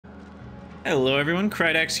Hello everyone,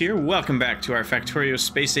 Krydax here. Welcome back to our Factorio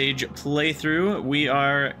Space Age playthrough. We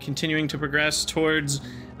are continuing to progress towards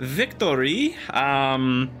victory.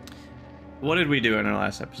 What did we do in our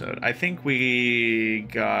last episode? I think we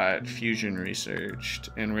got fusion researched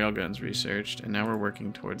and railguns researched, and now we're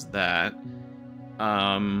working towards that.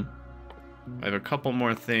 I have a couple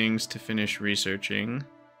more things to finish researching.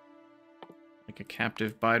 Like a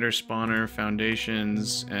captive biter spawner,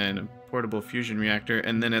 foundations, and a portable fusion reactor,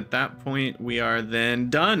 and then at that point we are then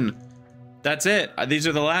done. That's it. These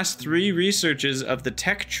are the last 3 researches of the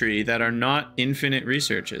tech tree that are not infinite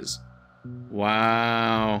researches.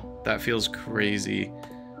 Wow, that feels crazy.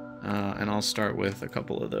 And I'll start with a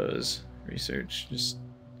couple of those research, just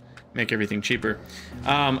make everything cheaper.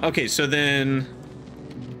 Okay, so then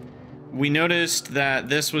we noticed that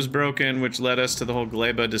this was broken, which led us to the whole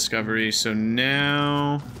Gleba discovery. So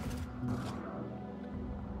now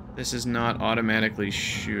this is not automatically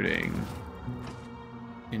shooting.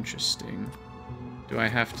 Interesting. Do I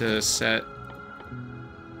have to set...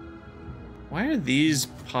 Why are these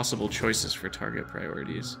possible choices for target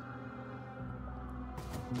priorities?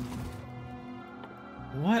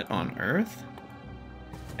 What on earth?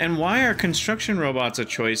 And why are construction robots a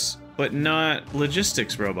choice, but not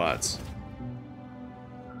logistics robots?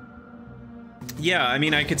 Yeah, I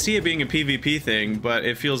mean, I could see it being a PvP thing, but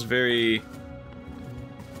it feels very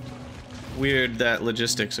weird that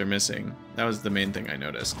logistics are missing. That was the main thing I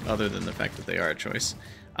noticed, other than the fact that they are a choice.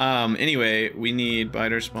 Anyway, we need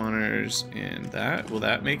biter spawners and that. Will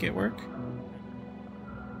that make it work?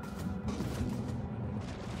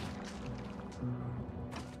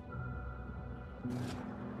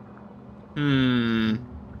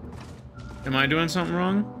 Am I doing something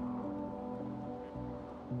wrong?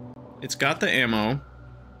 It's got the ammo.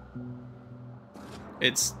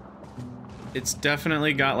 It's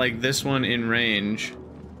definitely got like this one in range,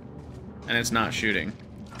 and it's not shooting.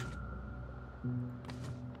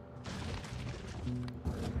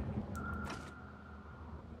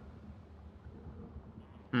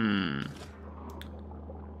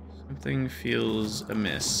 Something feels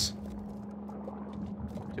amiss.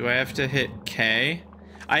 Do I have to hit K?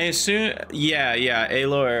 I assume, yeah,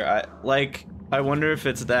 Aloy, I wonder if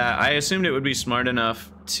it's that. I assumed it would be smart enough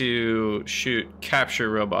to capture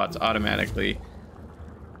robots automatically.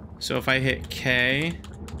 So if I hit K,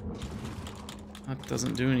 that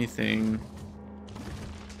doesn't do anything.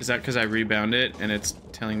 Is that because I rebound it and it's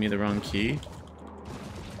telling me the wrong key?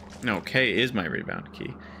 No, K is my rebound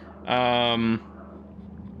key.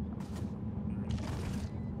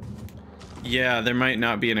 Yeah, there might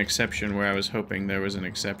not be an exception where I was hoping there was an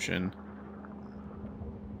exception.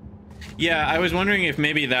 Yeah, I was wondering if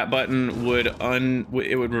maybe that button would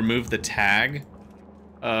remove the tag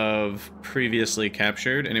of previously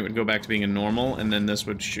captured and it would go back to being a normal and then this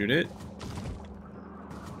would shoot it.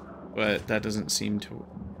 But that doesn't seem to...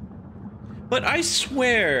 But I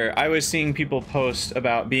swear I was seeing people post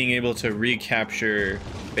about being able to recapture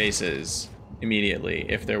bases immediately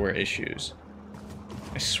if there were issues.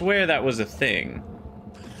 I swear that was a thing.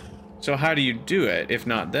 So how do you do it if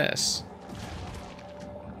not this?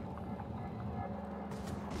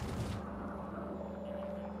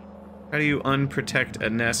 How do you unprotect a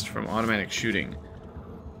nest from automatic shooting?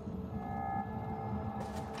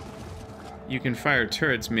 You can fire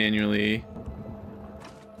turrets manually.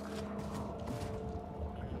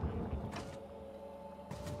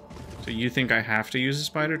 So you think I have to use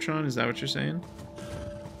a Spidertron? Is that what you're saying?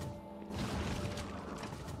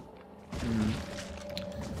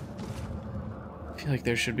 I feel like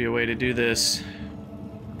there should be a way to do this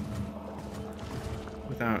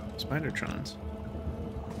without Spidertrons.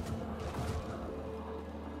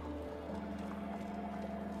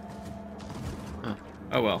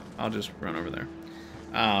 Oh well, I'll just run over there.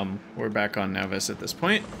 We're back on Navis at this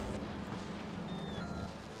point.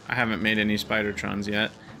 I haven't made any Spidertrons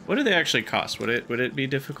yet. What do they actually cost? Would it be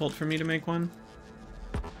difficult for me to make one?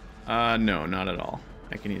 No, not at all.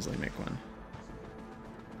 I can easily make one.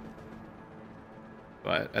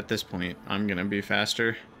 But at this point, I'm gonna be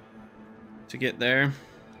faster to get there.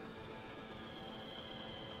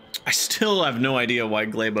 I still have no idea why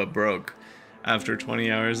Gleba broke after 20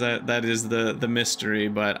 hours. That is the mystery,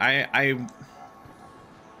 but I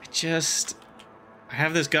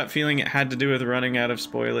have this gut feeling it had to do with running out of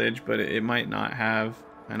spoilage, but it might not have,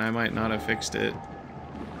 and I might not have fixed it.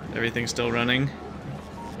 Everything's still running.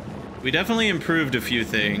 We definitely improved a few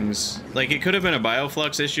things. Like, it could have been a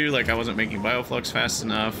bioflux issue, like I wasn't making bioflux fast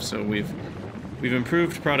enough, so we've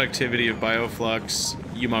improved productivity of bioflux,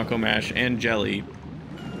 Yumako Mash, and Jelly,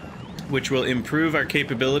 which will improve our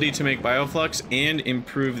capability to make bioflux and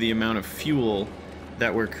improve the amount of fuel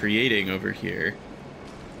that we're creating over here,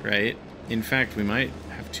 right? In fact, we might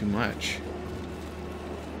have too much.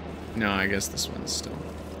 No, I guess this one's still...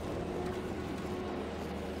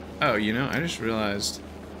 Oh, you know, I just realized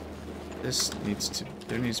this needs to...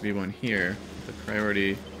 There needs to be one here, the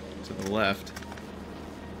priority to the left.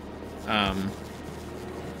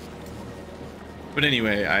 But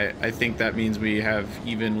anyway, I think that means we have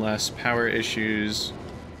even less power issues.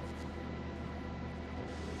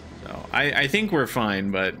 So I think we're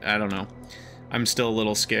fine, but I don't know. I'm still a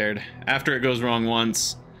little scared. After it goes wrong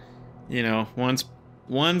once, you know, once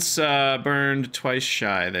burned, twice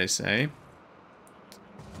shy, they say.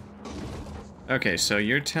 Okay, so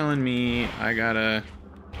you're telling me I gotta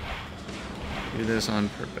do this on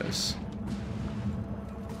purpose.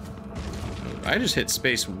 I just hit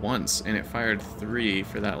space once and it fired 3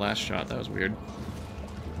 for that last shot. That was weird.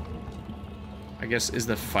 I guess, is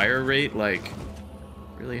the fire rate like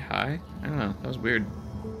really high? I don't know. That was weird.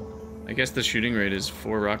 I guess the shooting rate is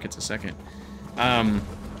 4 rockets a second.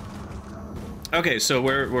 Okay, so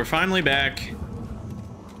we're finally back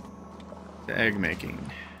to egg making.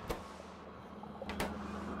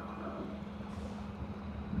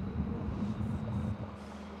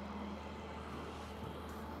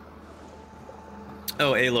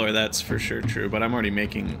 Oh, Alor, that's for sure true, but I'm already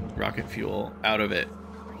making rocket fuel out of it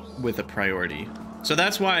with a priority. So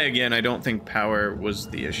that's why, again, I don't think power was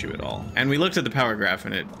the issue at all. And we looked at the power graph,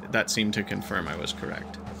 and that seemed to confirm I was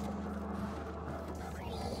correct.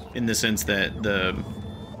 In the sense that the...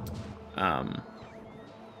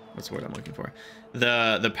 what's the word I'm looking for?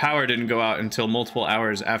 The power didn't go out until multiple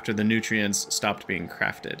hours after the nutrients stopped being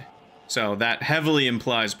crafted. So that heavily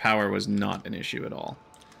implies power was not an issue at all.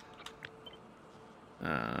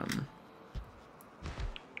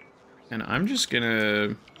 And I'm just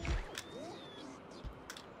gonna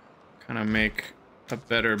kind of make a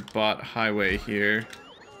better bot highway here.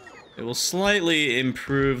 It will slightly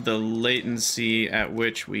improve the latency at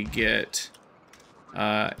which we get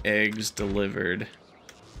eggs delivered.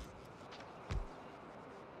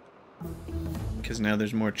 Because now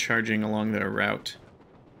there's more charging along their route.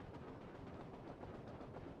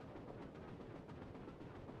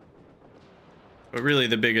 But really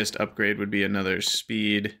the biggest upgrade would be another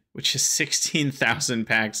speed, which is 16,000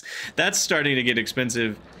 packs. That's starting to get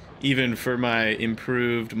expensive even for my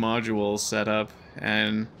improved module setup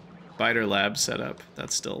and Biter Lab setup.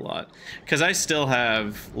 That's still a lot. Because I still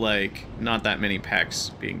have, like, not that many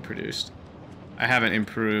packs being produced. I haven't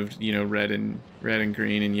improved, you know, red and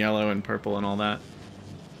green and yellow and purple and all that.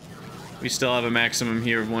 We still have a maximum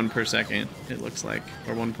here of 1 per second, it looks like,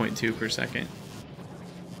 or 1.2 per second.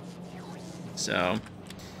 So,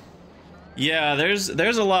 yeah, there's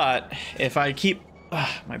a lot. If I keep...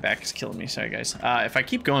 my back is killing me, sorry guys. If I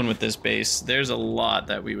keep going with this base, there's a lot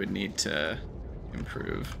that we would need to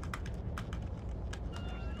improve.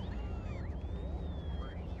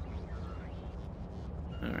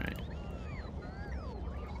 Alright.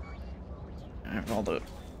 I have all the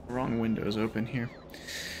wrong windows open here.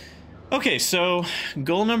 Okay, so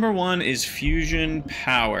goal number 1 is fusion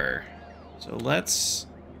power. So let's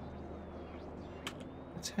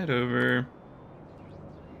head over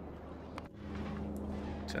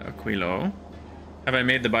to Aquilo. Have I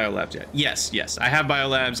made the biolabs yet? Yes. I have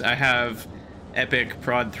biolabs. I have epic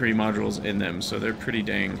prod 3 modules in them, so they're pretty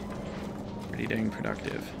dang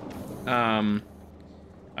productive. All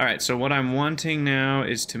right, so what I'm wanting now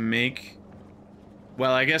is to make...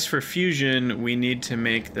 Well, I guess for fusion, we need to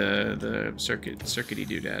make the circuity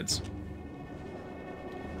doodads.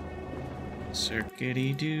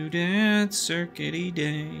 Circuity doodads, circuity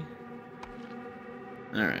day.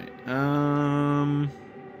 All right. Am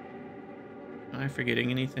I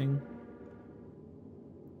forgetting anything?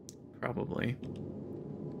 Probably.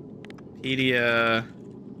 Pedia,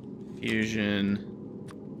 fusion,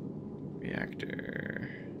 reactor.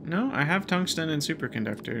 No, I have tungsten and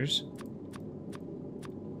superconductors.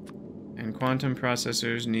 And quantum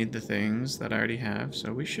processors need the things that I already have,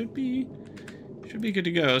 so we should be good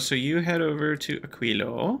to go. So you head over to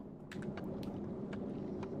Aquilo.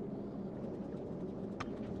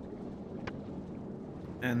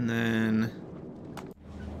 And then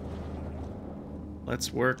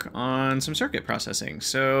let's work on some circuit processing.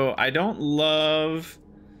 So I don't love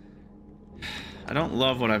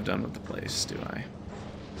what I've done with the place, do I?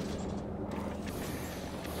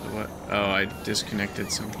 What? Oh, I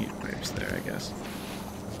disconnected some heat pipes there, I guess.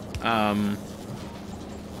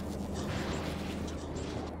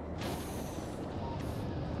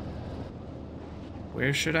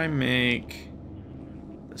 Where should I make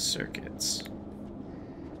the circuits?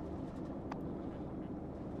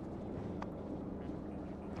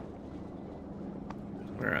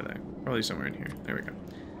 are they? Probably somewhere in here. There we go.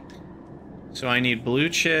 So I need blue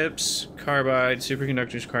chips, carbide,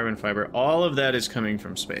 superconductors, carbon fiber. All of that is coming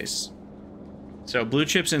from space. So blue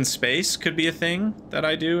chips in space could be a thing that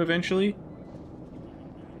I do eventually.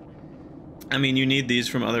 I mean, you need these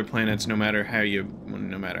from other planets no matter how you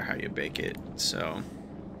bake it. So,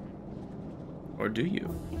 or do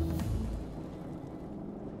you?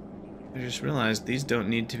 I just realized these don't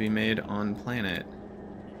need to be made on planet.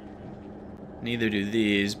 Neither do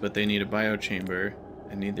these, but they need a biochamber,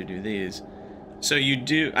 and neither do these. So you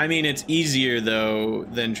do, I mean, it's easier though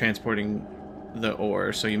than transporting the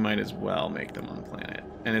ore, so you might as well make them on planet.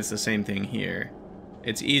 And it's the same thing here.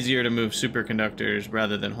 It's easier to move superconductors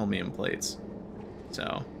rather than holmium plates.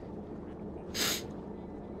 So,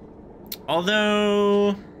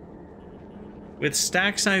 although with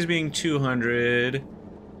stack size being 200,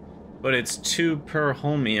 but it's 2 per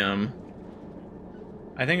holmium,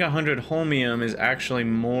 I think 100 holmium is actually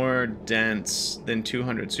more dense than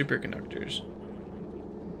 200 superconductors.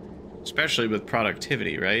 Especially with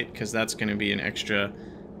productivity, right? Because that's going to be an extra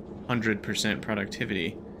 100%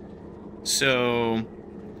 productivity. So,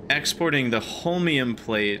 exporting the holmium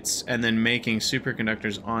plates and then making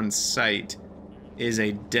superconductors on site is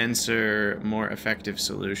a denser, more effective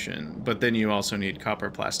solution. But then you also need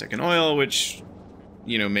copper, plastic, and oil, which,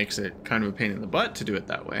 you know, makes it kind of a pain in the butt to do it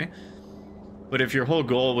that way. But if your whole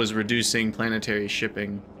goal was reducing planetary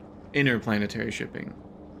shipping, interplanetary shipping,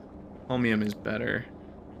 holmium is better.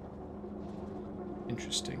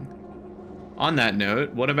 Interesting. On that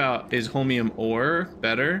note, what about, is holmium ore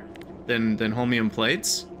better than holmium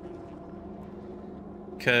plates?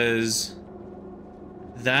 Because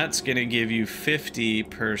that's going to give you 50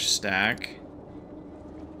 per stack.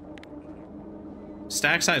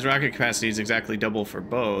 Stack size rocket capacity is exactly double for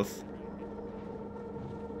both.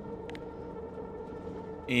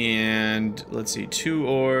 And let's see, 2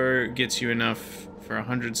 ore gets you enough for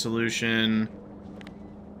 100 solution,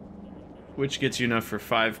 which gets you enough for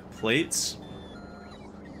 5 plates.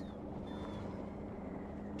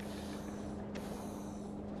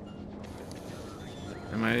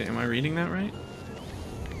 Am I reading that right?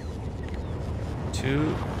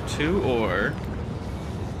 2 ore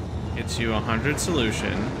gets you 100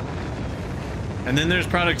 solution. And then there's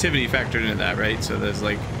productivity factored into that, right? So there's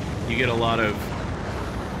like, you get a lot of,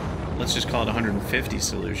 let's just call it 150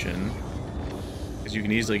 solution, because you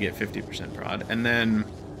can easily get 50% prod. And then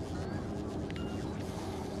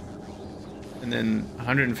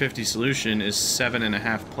 150 solution is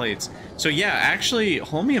 7.5 plates. So yeah, actually,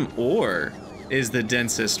 holmium ore is the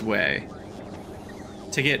densest way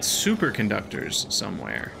to get superconductors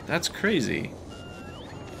somewhere. That's crazy.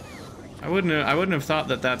 I wouldn't have thought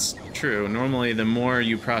that that's true. Normally, the more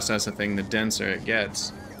you process a thing, the denser it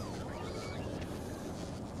gets.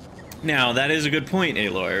 Now, that is a good point,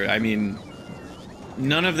 Aloy. I mean,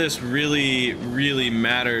 none of this really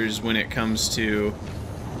matters when it comes to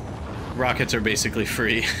rockets are basically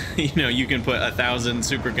free. You know, you can put 1,000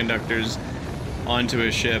 superconductors onto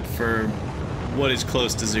a ship for what is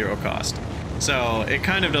close to 0 cost. So it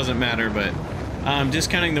kind of doesn't matter, but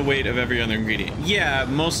discounting the weight of every other ingredient. Yeah,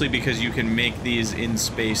 mostly because you can make these in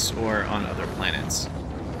space or on other planets.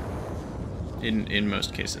 In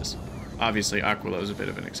most cases. Obviously, Aquilo is a bit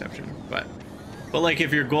of an exception, but like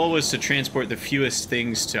if your goal was to transport the fewest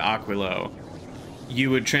things to Aquilo,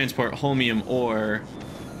 you would transport holmium ore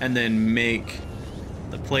and then make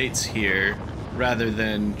the plates here rather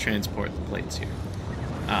than transport the plates here.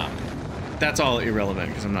 That's all irrelevant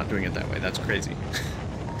because I'm not doing it that way. That's crazy.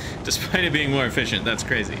 Despite it being more efficient, that's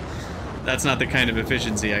crazy. That's not the kind of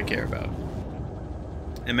efficiency I care about.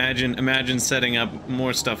 Imagine setting up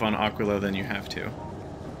more stuff on Aquilo than you have to.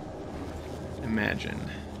 Imagine.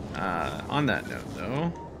 On that note,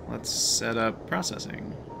 though, let's set up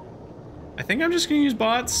processing. I think I'm just gonna use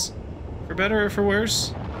bots, for better or for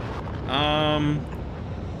worse.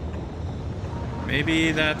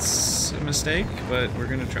 Maybe that's a mistake, but we're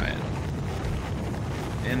gonna try it.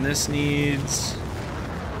 And this needs...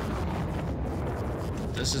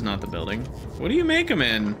 This is not the building. What do you make them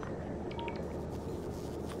in?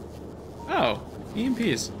 Oh,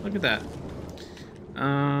 EMPs. Look at that.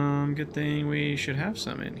 Good thing we should have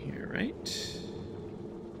some in here, right?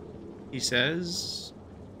 He says...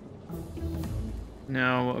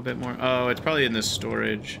 No, a bit more. Oh, it's probably in the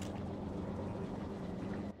storage.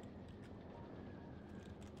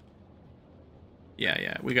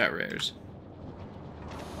 Yeah, we got rares.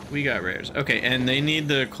 We got rares. Okay, and they need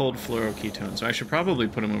the cold fluoroketone, so I should probably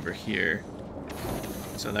put them over here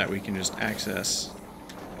so that we can just access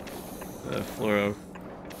the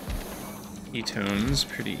fluoroketones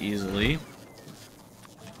pretty easily.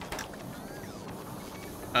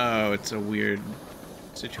 Oh, it's a weird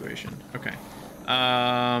situation. Okay.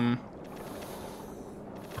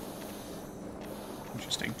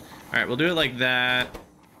 Interesting. All right, we'll do it like that.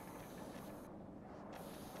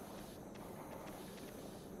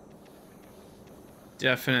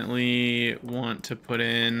 Definitely want to put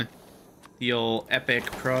in the old epic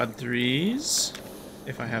prod 3s,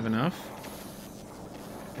 if I have enough.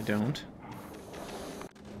 I don't.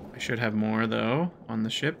 I should have more, though, on the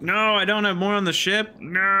ship. No, I don't have more on the ship!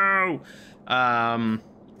 No!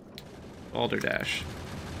 Balderdash.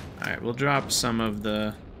 Alright, we'll drop some of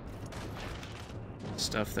the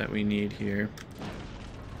stuff that we need here.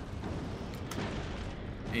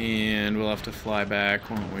 And we'll have to fly back,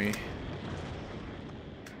 won't we?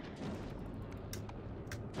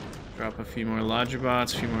 Drop a few more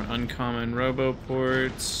Logibots, a few more uncommon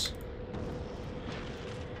Roboports.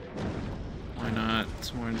 Why not?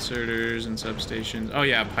 Some more inserters and substations. Oh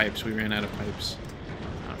yeah, pipes. We ran out of pipes.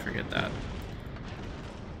 Don't forget that.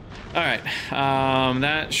 Alright,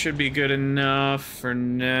 that should be good enough for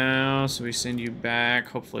now. So we send you back.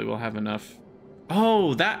 Hopefully we'll have enough.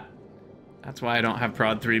 Oh, that's why I don't have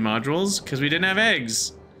Prod 3 modules, because we didn't have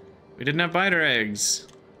eggs. We didn't have biter eggs.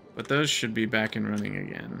 But those should be back and running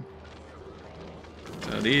again.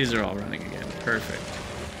 So these are all running again. Perfect.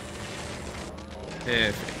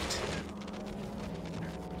 Perfect.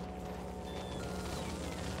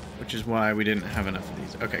 Which is why we didn't have enough of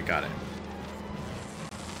these. Okay, got it.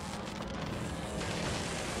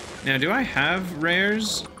 Now, do I have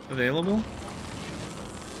rares available?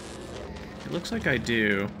 It looks like I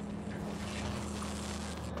do.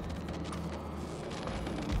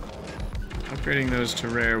 Upgrading those to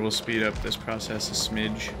rare will speed up this process a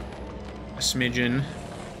smidge. A smidgen.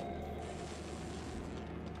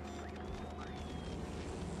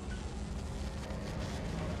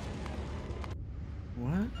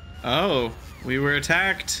 What? Oh, we were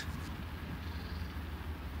attacked.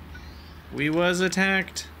 We was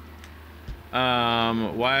attacked.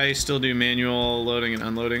 Why still do manual loading and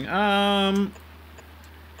unloading? I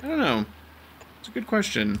don't know. It's a good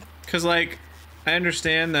question. 'Cause, like, I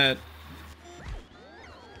understand that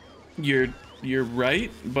you're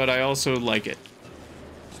right, but I also like it.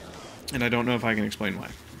 And I don't know if I can explain why.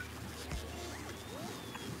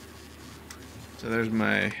 So there's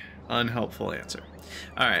my unhelpful answer.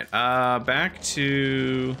 Alright, back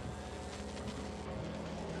to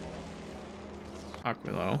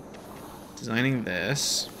Aquilo. Designing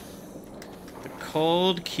this. The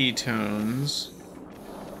cold ketones.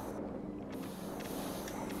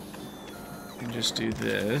 And just do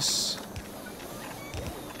this.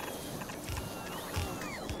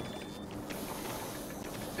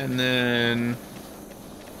 And then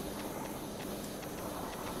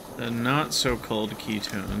the not so cold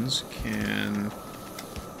ketones can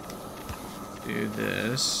do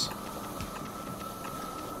this.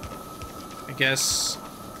 I guess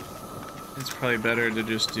it's probably better to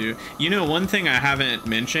just do... You know, one thing I haven't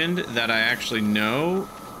mentioned that I actually know,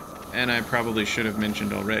 and I probably should have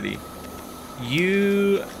mentioned already,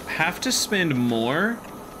 you have to spend more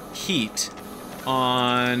heat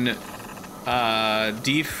on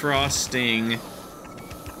defrosting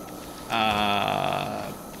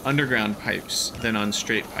underground pipes than on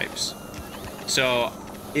straight pipes. So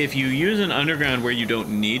if you use an underground where you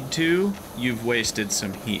don't need to, you've wasted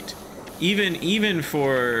some heat. Even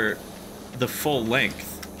for the full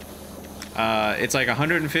length, it's like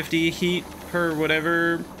 150 heat per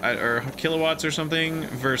whatever, or kilowatts or something,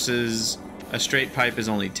 versus a straight pipe is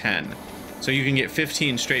only 10. So you can get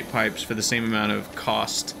 15 straight pipes for the same amount of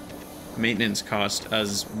cost, maintenance cost,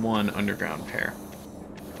 as one underground pair.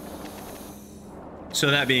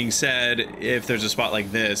 So that being said, if there's a spot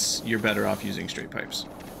like this, you're better off using straight pipes.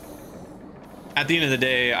 At the end of the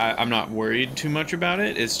day, I'm not worried too much about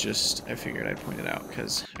it. It's just, I figured I'd point it out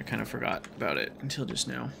because I kind of forgot about it until just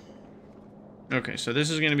now. Okay, so this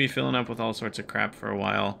is going to be filling up with all sorts of crap for a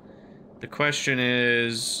while. The question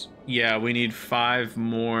is, yeah, we need 5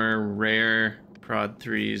 more rare prod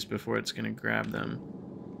 3s before it's going to grab them.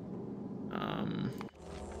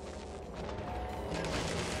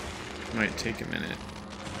 Might take a minute.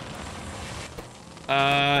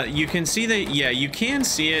 You can see that, yeah, you can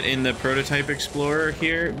see it in the Prototype Explorer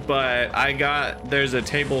here, but there's a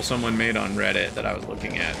table someone made on Reddit that I was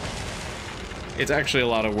looking at. It's actually a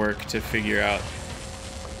lot of work to figure out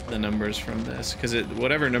the numbers from this, because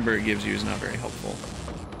whatever number it gives you is not very helpful.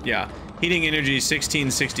 Yeah, heating energy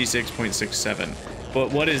 1666.67.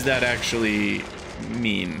 But what does that actually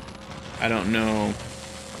mean? I don't know.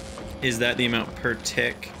 Is that the amount per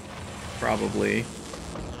tick? Probably.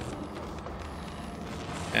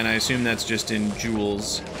 And I assume that's just in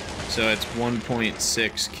joules. So it's 1.6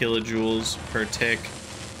 kilojoules per tick,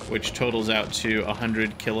 which totals out to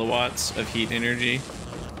 100 kilowatts of heat energy.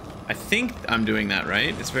 I think I'm doing that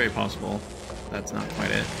right. It's very possible. That's not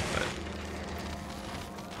quite it,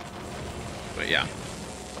 but yeah.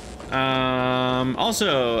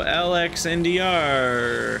 Also,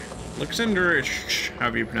 LXNDR, Luxembourgish,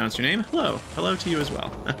 however you pronounce your name. Hello to you as well.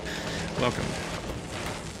 Welcome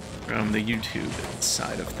from the YouTube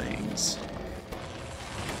side of things.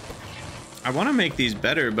 I want to make these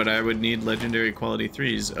better, but I would need legendary quality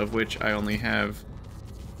 3s, of which I only have,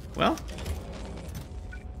 well,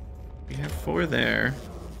 we have 4 there.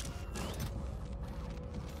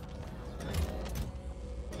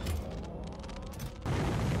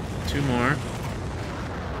 Two more.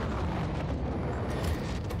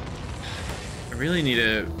 I really need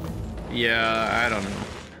to... Yeah, I don't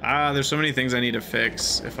know. There's so many things I need to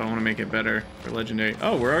fix if I want to make it better for legendary.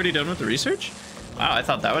 Oh, we're already done with the research? Wow, I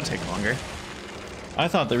thought that would take longer. I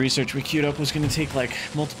thought the research we queued up was going to take, like,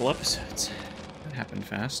 multiple episodes. That happened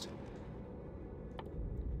fast.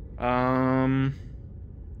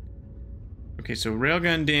 Okay, so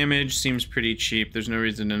railgun damage seems pretty cheap. There's no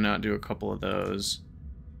reason to not do a couple of those.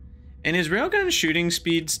 And is railgun shooting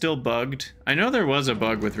speed still bugged? I know there was a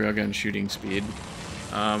bug with railgun shooting speed.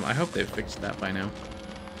 I hope they've fixed that by now.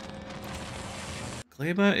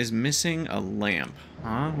 Gleba is missing a lamp.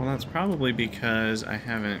 Huh? Well, that's probably because I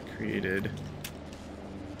haven't created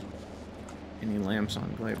any lamps on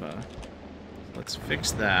Gleba. Let's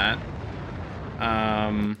fix that.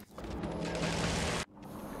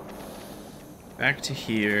 Back to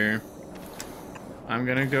here. I'm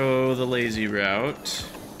gonna go the lazy route.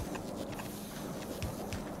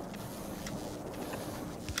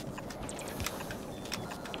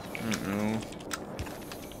 I don't know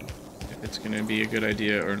if it's gonna be a good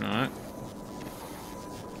idea or not.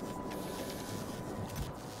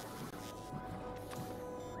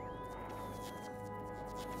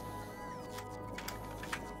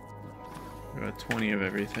 Got 20 of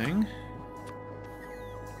everything.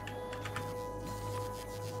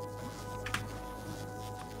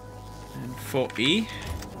 And 40.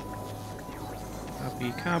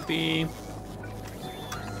 Copy, copy.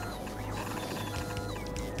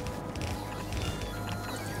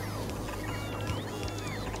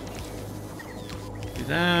 Do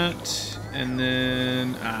that, and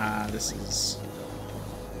then this is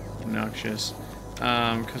obnoxious.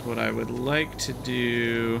 Because what I would like to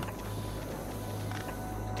do,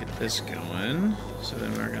 get this going. So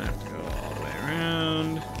then we're gonna have to go all the way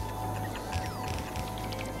around.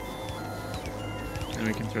 And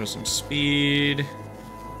we can throw some speed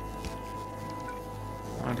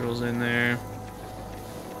modules in there.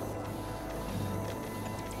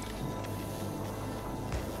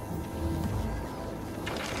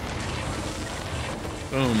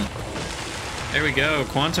 Boom. There we go.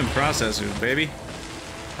 Quantum processors, baby.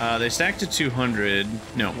 They stack to 200.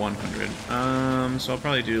 No, 100. So I'll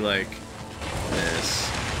probably do like this.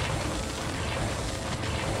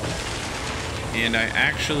 And I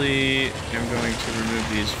actually am going to remove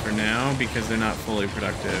these for now because they're not fully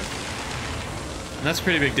productive. And that's a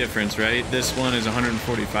pretty big difference, right? This one is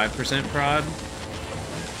 145% prod.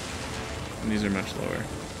 And these are much lower.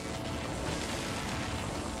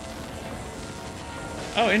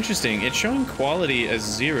 Oh, interesting. It's showing quality as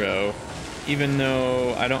 0, even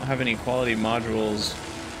though I don't have any quality modules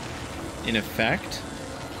in effect.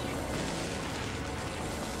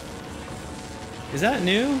 Is that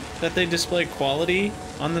new? That they display quality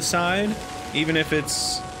on the side, even if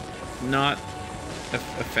it's not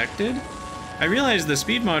affected? I realize the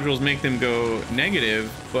speed modules make them go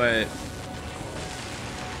negative, but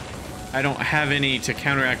I don't have any to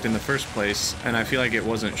counteract in the first place, and I feel like it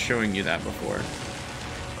wasn't showing you that before.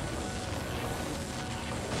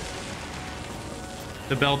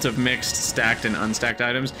 The belt of mixed stacked and unstacked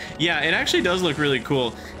items. Yeah, it actually does look really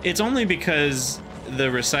cool. It's only because the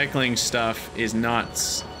recycling stuff is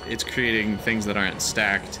not, it's creating things that aren't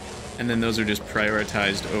stacked, and then those are just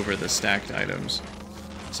prioritized over the stacked items.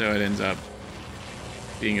 So it ends up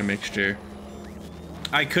being a mixture.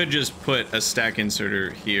 I could just put a stack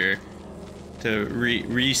inserter here to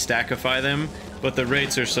re-stackify them, but the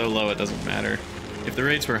rates are so low it doesn't matter. If the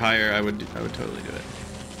rates were higher, I would totally do it.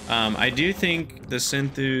 I do think the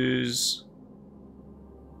Synthus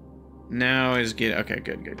now is getting... Okay,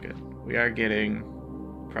 good. We are getting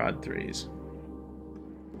prod 3s.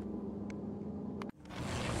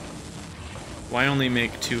 Why only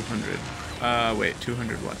make 200? Wait,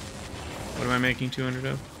 200 what? What am I making 200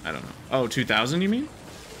 of? I don't know. Oh, 2,000 you mean?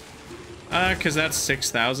 Because that's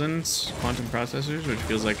 6,000 quantum processors, which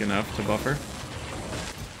feels like enough to buffer.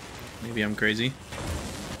 Maybe I'm crazy.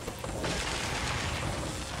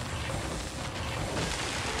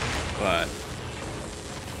 But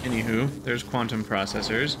anywho, there's quantum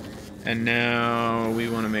processors. And now we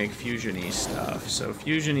want to make fusion-y stuff. So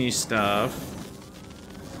fusion-y stuff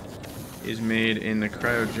is made in the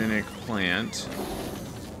cryogenic plant.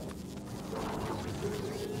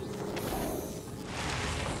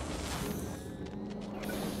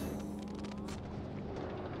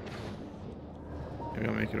 Maybe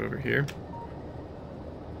I'll make it over here.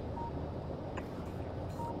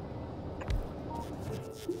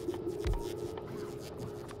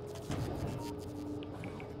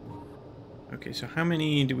 Okay, so how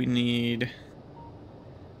many do we need?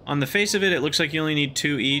 On the face of it, it looks like you only need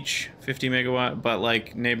 2 each, 50 megawatt, but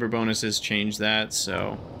like neighbor bonuses change that,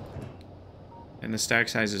 so. And the stack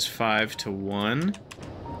size is 5 to 1.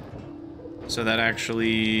 So that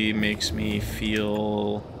actually makes me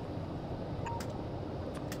feel...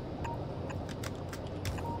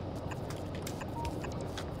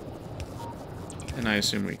 And I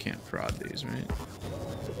assume we can't prod these, right?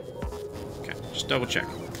 Okay, just double check.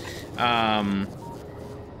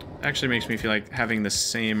 Actually makes me feel like having the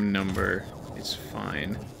same number is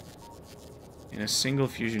fine. In a single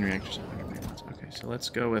fusion reactor. Okay, so let's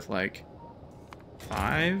go with like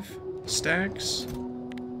 5 stacks.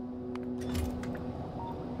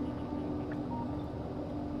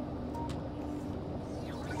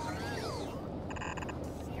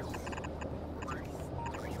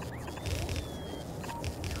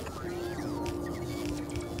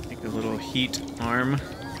 Make a little heat arm.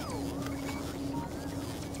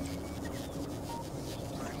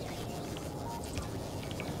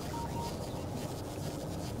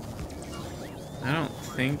 I don't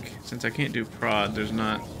think, since I can't do prod, there's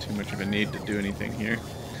not too much of a need to do anything here.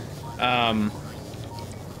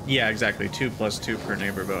 Yeah, exactly, 2 plus 2 per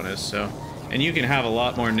neighbor bonus, so. And you can have a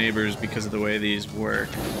lot more neighbors because of the way these work.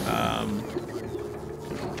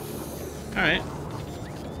 Alright.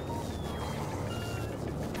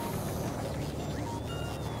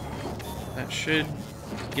 That should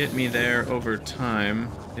get me there over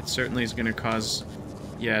time. It certainly is going to cause...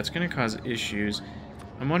 Yeah, it's going to cause issues.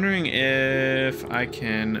 I'm wondering if I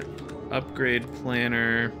can upgrade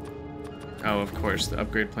planner. Oh, of course, the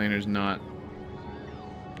upgrade planner is not.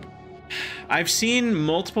 I've seen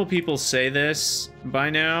multiple people say this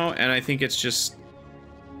by now, and I think it's just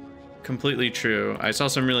completely true. I saw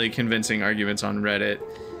some really convincing arguments on Reddit.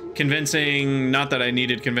 Convincing, not that I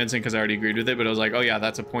needed convincing because I already agreed with it, but I was like, oh yeah,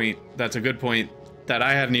 that's a point, that's a good point that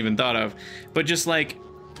I hadn't even thought of. But just like,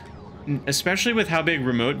 especially with how big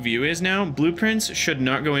remote view is now, blueprints should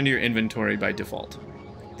not go into your inventory by default.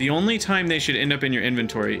 The only time they should end up in your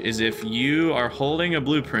inventory is if you are holding a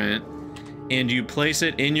blueprint and you place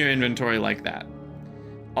it in your inventory like that.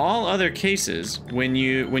 All other cases, when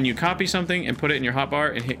you copy something and put it in your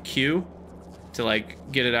hotbar and hit Q to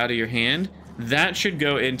like get it out of your hand, that should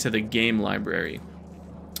go into the game library.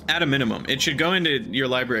 At a minimum, it should go into your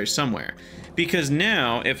library somewhere. Because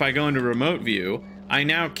now, if I go into remote view, I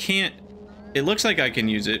now can't, it looks like I can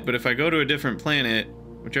use it, but if I go to a different planet,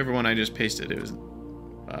 whichever one I just pasted, it was,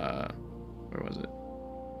 where was it?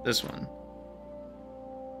 This one.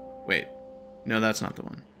 Wait, no, that's not the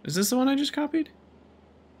one. Is this the one I just copied?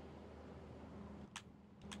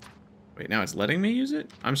 Wait, now it's letting me use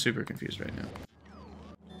it? I'm super confused right now.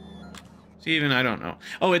 See, even I don't know.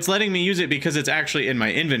 Oh, it's letting me use it because it's actually in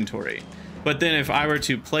my inventory. But then if I were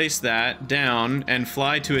to place that down and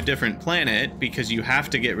fly to a different planet, because you have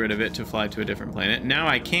to get rid of it to fly to a different planet, now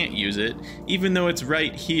I can't use it, even though it's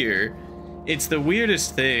right here. It's the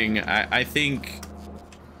weirdest thing. I think...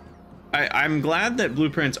 I'm glad that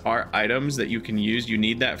blueprints are items that you can use. You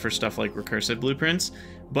need that for stuff like recursive blueprints.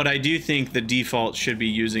 But I do think the default should be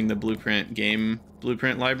using the blueprint game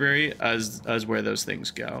blueprint library as where those things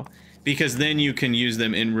go. Because then you can use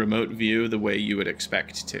them in remote view the way you would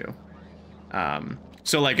expect to.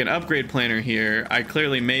 So like an upgrade planner here, I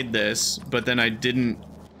clearly made this, but then I didn't,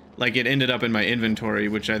 like it ended up in my inventory,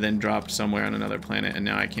 which I then dropped somewhere on another planet, and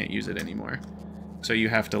now I can't use it anymore. So you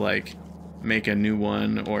have to like make a new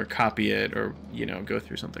one or copy it or, you know, go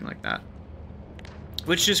through something like that.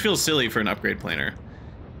 Which just feels silly for an upgrade planner.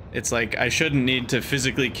 It's like I shouldn't need to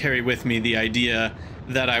physically carry with me the idea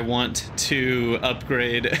that I want to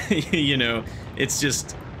upgrade, you know, it's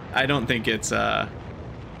just, I don't think it's,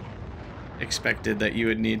 expected that you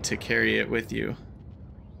would need to carry it with you.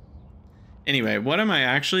 Anyway, what am I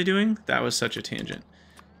actually doing? That was such a tangent.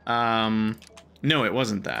 No, it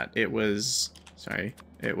wasn't that. It was, sorry,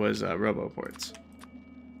 it was roboports.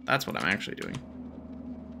 That's what I'm actually doing.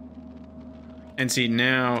 And see,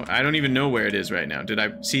 now I don't even know where it is right now. Did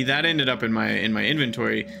I see that ended up in my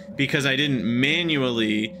inventory because I didn't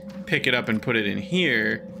manually pick it up and put it in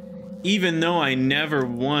here. even though I never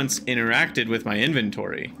once interacted with my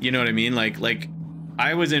inventory. You know what I mean? Like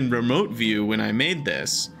I was in remote view when I made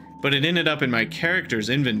this, but it ended up in my character's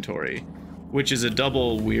inventory, which is a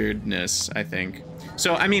double weirdness, I think.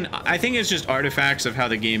 So, I mean, I think it's just artifacts of how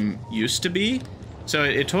the game used to be. So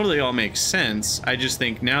it totally all makes sense. I just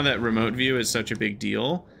think now that remote view is such a big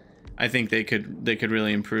deal, I think they could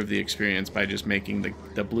really improve the experience by just making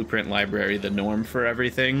the blueprint library the norm for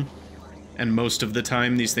everything. And most of the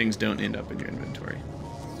time, these things don't end up in your inventory.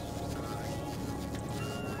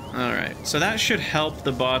 Alright, so that should help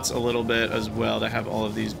the bots a little bit as well to have all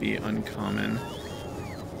of these be uncommon.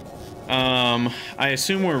 I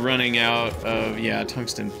assume we're running out of, yeah,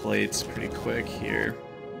 tungsten plates pretty quick here.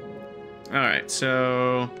 Alright,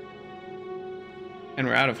 so... And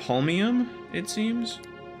we're out of holmium, it seems?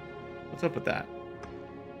 What's up with that?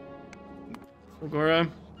 Fulgora,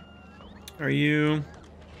 are you...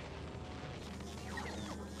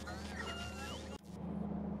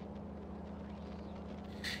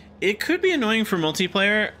 It could be annoying for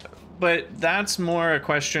multiplayer, but that's more a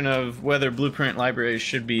question of whether blueprint libraries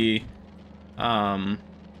should be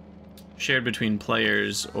shared between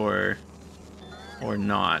players or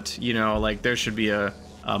not. You know, like there should be a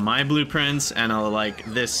my blueprints and a like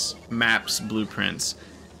this map's blueprints.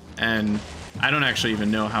 And I don't actually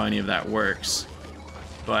even know how any of that works,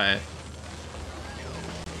 but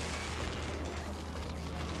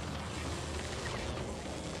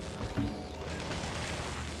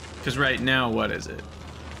because right now, what is it?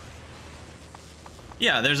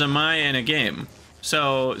 Yeah, there's a my and a game.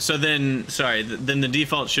 So then, sorry, then the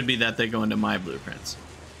default should be that they go into my blueprints.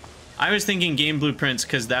 I was thinking game blueprints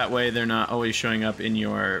because that way they're not always showing up in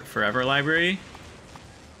your forever library.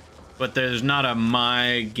 But there's not a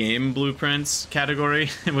my game blueprints category,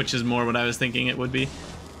 which is more what I was thinking it would be.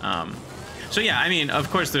 So yeah, I mean, of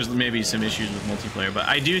course there's maybe some issues with multiplayer, but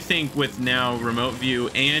I do think with now remote view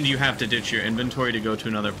and you have to ditch your inventory to go to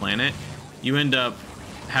another planet, you end up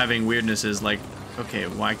having weirdnesses like, okay,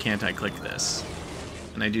 why can't I click this?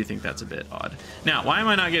 And I do think that's a bit odd. Now, why am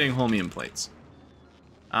I not getting holmium plates?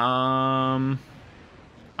 I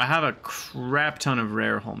have a crap ton of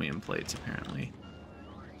rare holmium plates apparently.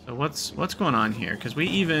 So what's going on here? Because we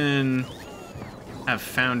even have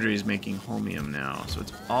foundries making holmium now, so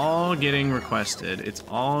it's all getting requested. It's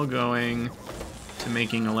all going to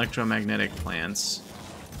making electromagnetic plants.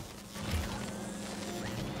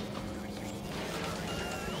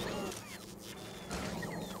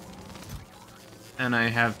 And I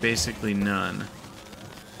have basically none.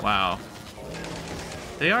 Wow.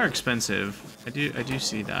 They are expensive. I do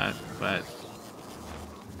see that, but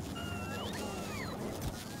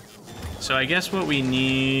so I guess what we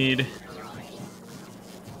need.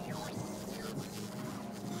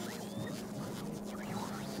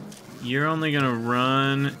 You're only gonna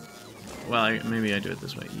run, well, maybe I do it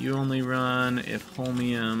this way. You only run if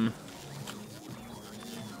holmium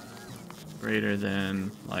greater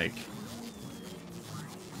than like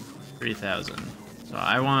 3,000. So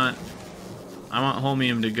I want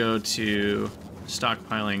holmium to go to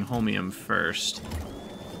stockpiling holmium first.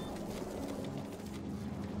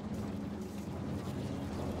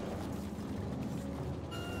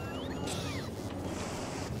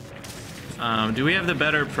 Do we have the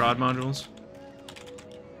better prod modules?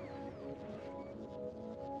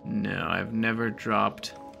 No, I've never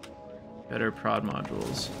dropped better prod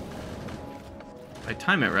modules. If I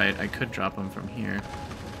time it right, I could drop them from here.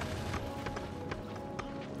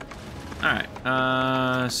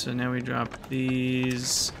 Alright, so now we drop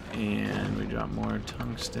these, and we drop more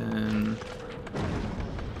tungsten.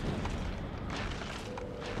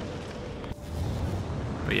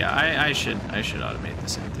 But yeah, I should automate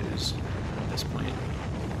this enthuse at this point.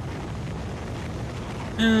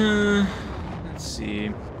 Let's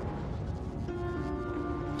see.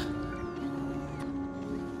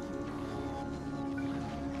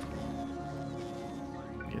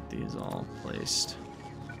 Get these all placed.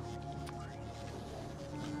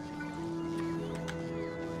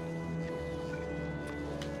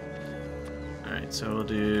 Alright, so we'll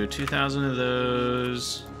do 2,000 of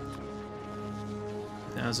those.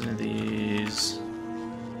 1,000 of these.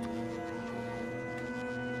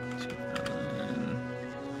 2,000.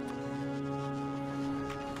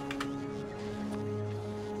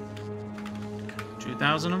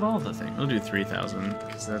 2,000 of all the things. We'll do 3,000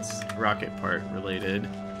 because that's rocket part related.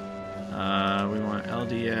 We want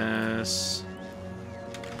LDS.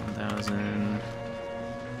 1,000.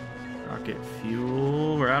 Rocket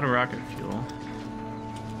fuel. We're out of rocket fuel.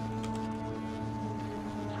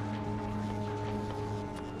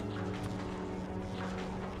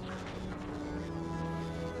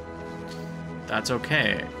 That's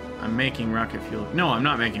okay. I'm making rocket fuel. No, I'm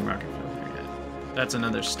not making rocket fuel here yet. That's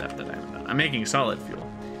another step that I haven't done. I'm making solid fuel.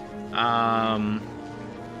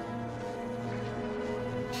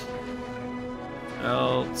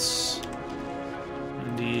 Else.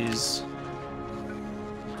 Indies.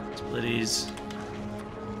 Splitties.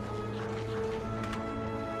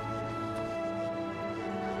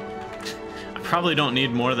 I probably don't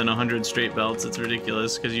need more than 100 straight belts. It's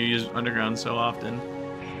ridiculous because you use underground so often.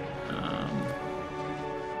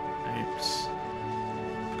 Pipes.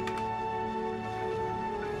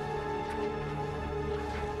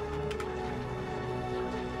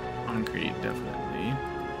 Concrete, definitely.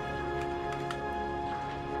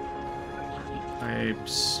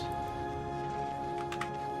 Pipes.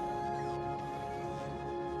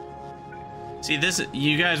 See, this,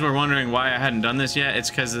 you guys were wondering why I hadn't done this yet. It's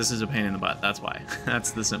because this is a pain in the butt. That's why.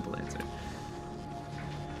 That's the simple answer.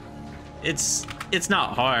 It's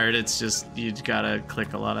not hard. It's just you gotta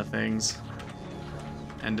click a lot of things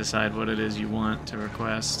and decide what it is you want to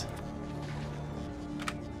request.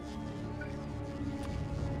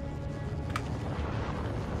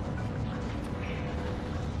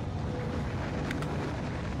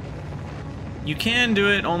 You can do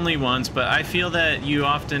it only once, but I feel that you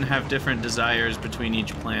often have different desires between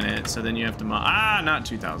each planet, so then you have to not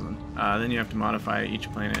 2000. Then you have to modify each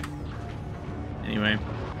planet. Anyway,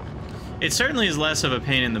 it certainly is less of a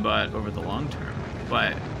pain in the butt over the long term,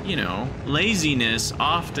 but, you know, laziness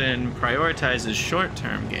often prioritizes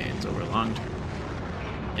short-term gains over long-term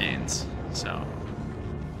gains, so.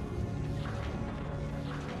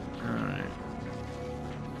 Alright.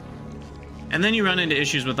 And then you run into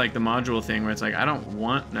issues with like the module thing where it's like, I don't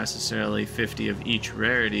want necessarily 50 of each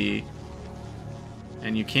rarity.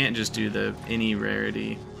 And you can't just do the any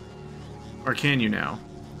rarity. Or can you now?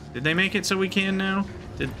 Did they make it so we can now?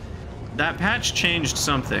 Did that patch changed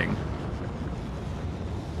something?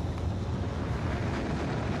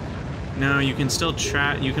 No, you can still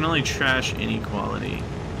you can only trash inequality.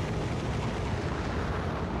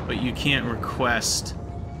 But you can't request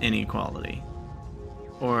inequality.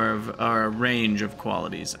 Or a range of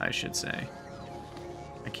qualities, I should say.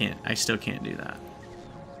 I still can't do that.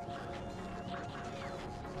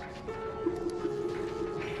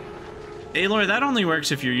 Aelor, that only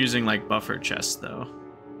works if you're using like buffer chests though.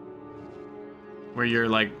 Where you're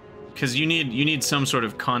like, because you need some sort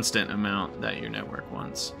of constant amount that your network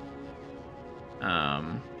wants.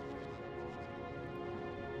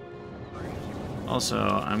 Also,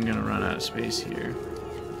 I'm gonna run out of space here.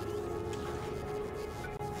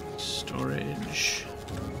 Storage.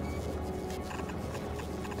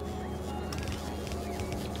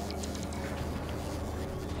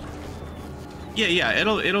 Yeah,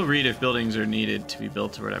 it'll read if buildings are needed to be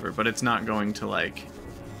built or whatever, but it's not going to like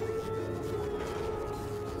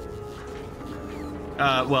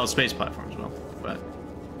well, space platforms will, but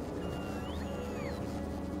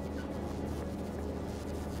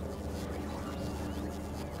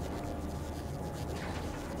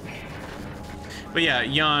yeah,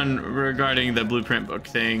 Jan, regarding the blueprint book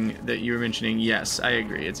thing that you were mentioning, yes, I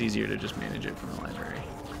agree. It's easier to just manage it from the library.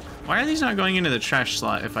 Why are these not going into the trash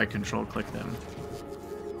slot if I control click them?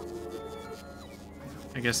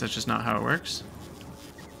 I guess that's just not how it works.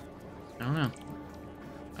 I don't know.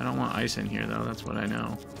 I don't want ice in here though, that's what I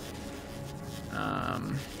know.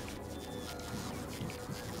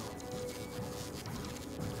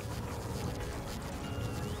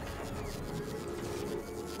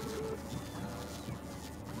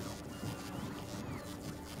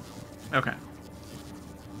 Okay.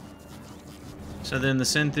 So then the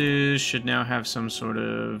Synthus should now have some sort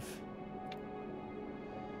of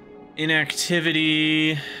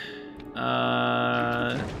inactivity.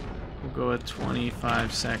 We'll go with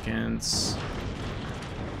 25 seconds.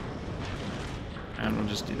 And we'll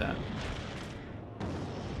just do that.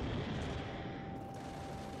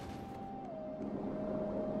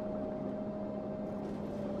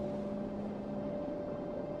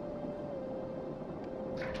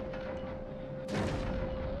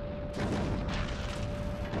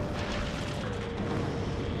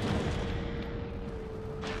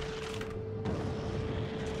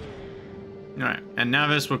 Alright, and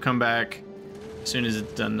Navis will come back as soon as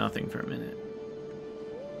it's done nothing for a minute.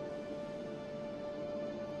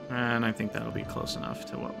 And I think that'll be close enough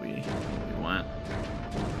to what we want.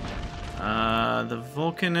 The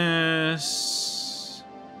Vulcanus...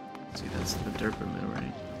 Let's see, that's the Derpa mill,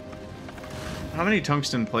 right? How many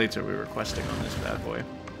tungsten plates are we requesting on this bad boy?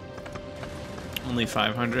 Only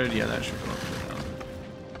 500? Yeah, that should go up to 1,000.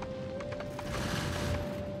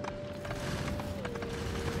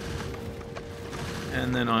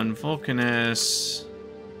 And then on Vulcanus,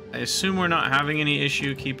 I assume we're not having any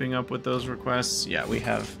issue keeping up with those requests. Yeah, we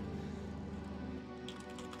have.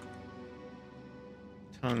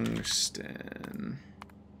 Tungsten.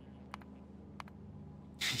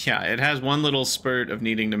 Yeah, it has one little spurt of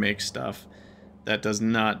needing to make stuff that does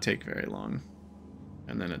not take very long.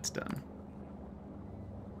 And then it's done.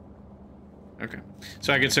 Okay.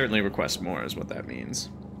 So I could certainly request more is what that means.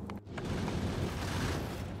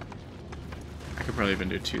 I could probably even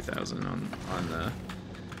do 2,000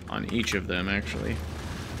 on each of them, actually.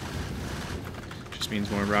 Just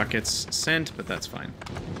means more rockets sent, but that's fine.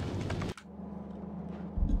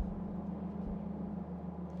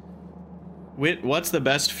 What's the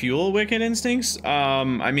best fuel, Wicked Instincts?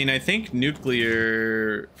 I mean, I think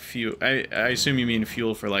nuclear fuel... I assume you mean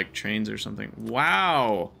fuel for, like, trains or something.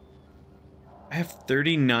 Wow! I have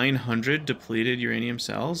 3,900 depleted uranium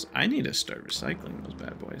cells? I need to start recycling those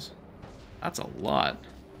bad boys. That's a lot.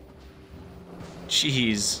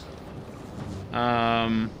 Jeez.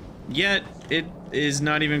 Yet, it is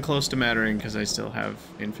not even close to mattering because I still have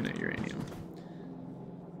infinite uranium.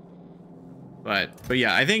 But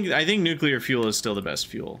yeah, I think nuclear fuel is still the best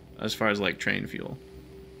fuel as far as like train fuel.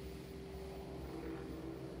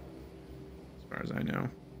 As far as I know.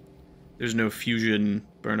 There's no fusion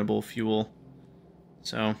burnable fuel.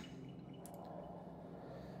 So.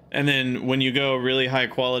 And then when you go really high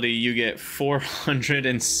quality, you get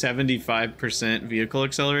 475% vehicle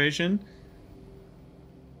acceleration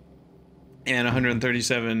and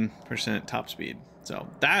 137% top speed. So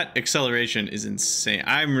that acceleration is insane.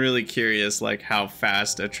 I'm really curious, like, how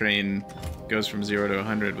fast a train goes from 0 to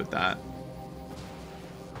 100 with that.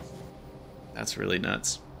 That's really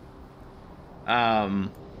nuts. All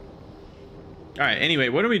right. Anyway,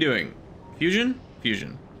 what are we doing? Fusion?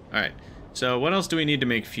 Fusion. All right. So what else do we need to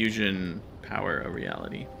make fusion power a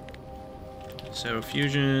reality? So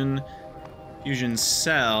fusion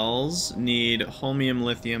cells need holmium,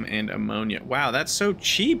 lithium, and ammonia. Wow, that's so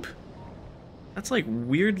cheap. That's like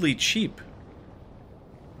weirdly cheap.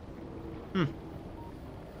 I'll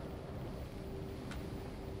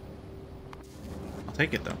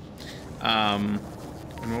take it though. And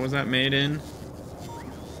what was that made in?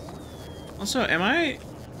 Also, am I...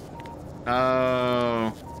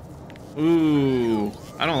 Oh. Ooh.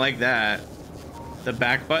 I don't like that. The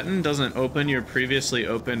back button doesn't open your previously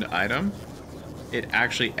opened item. It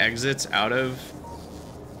actually exits out of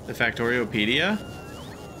the Factoriopedia.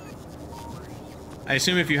 I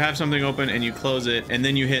assume if you have something open and you close it and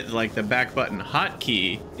then you hit like the back button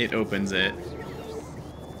hotkey, it opens it.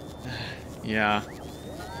 Yeah.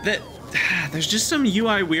 There's just some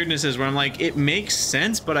UI weirdnesses where I'm like, it makes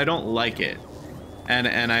sense, but I don't like it.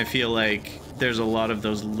 And I feel like there's a lot of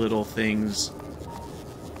those little things.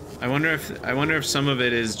 I wonder if some of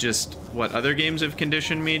it is just what other games have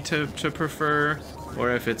conditioned me to prefer,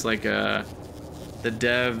 or if it's like the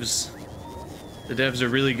devs are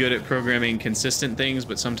really good at programming consistent things,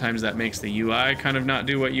 but sometimes that makes the UI kind of not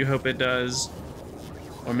do what you hope it does.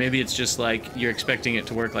 Or maybe it's just like you're expecting it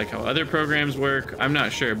to work like how other programs work. I'm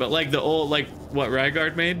not sure, but like the old, like what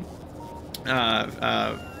Rygaard made,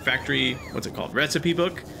 factory, what's it called? Recipe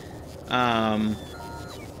book.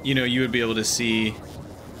 You know, you would be able to see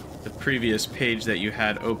the previous page that you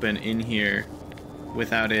had open in here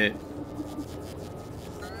without it.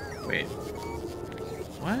 Wait,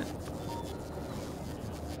 what?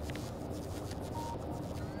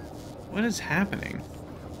 What is happening?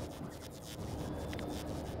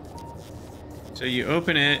 So you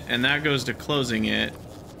open it, and that goes to closing it.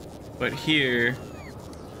 But here,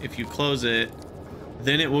 if you close it,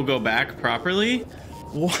 then it will go back properly?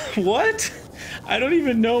 What? I don't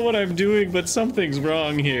even know what I'm doing, but something's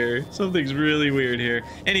wrong here. Something's really weird here.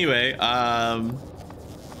 Anyway,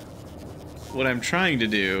 what I'm trying to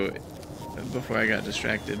do, before I got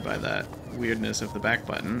distracted by that weirdness of the back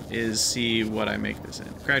button, is see what I make this in.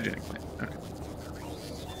 Cryogenic plant. Okay.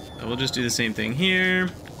 So we'll just do the same thing here.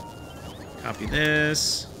 Copy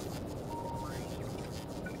this.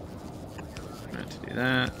 Meant to do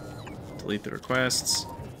that. Delete the requests.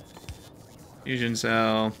 Fusion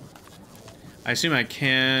cell. I assume I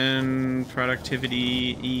can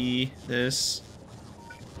productivity E this.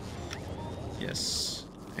 Yes.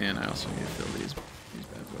 And I also need to fill these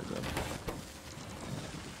bad boys up.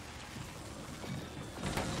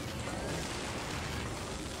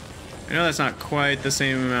 I know that's not quite the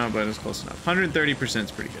same amount, but it's close enough. 130%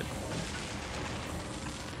 is pretty good.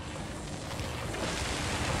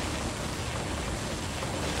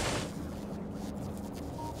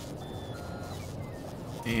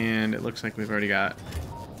 And it looks like we've already got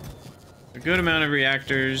a good amount of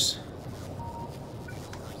reactors.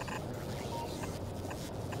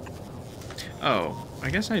 Oh, I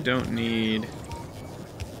guess I don't need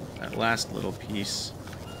that last little piece.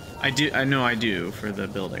 I know I do for the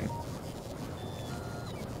building.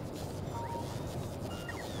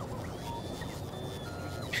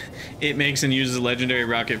 It makes and uses legendary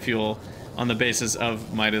rocket fuel on the basis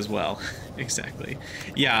of might as well. Exactly.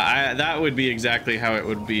 Yeah, that would be exactly how it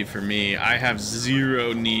would be for me. I have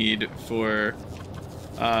zero need for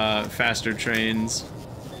faster trains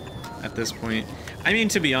at this point. I mean,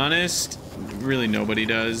 to be honest, really nobody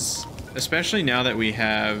does. Especially now that we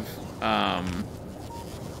have,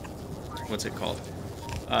 what's it called?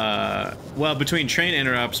 Well, between train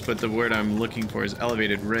interrupts, but the word I'm looking for is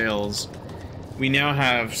elevated rails. We now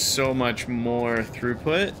have so much more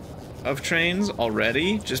throughput of trains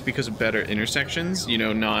already, just because of better intersections, you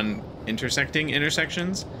know, non-intersecting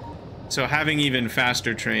intersections. So having even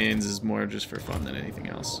faster trains is more just for fun than anything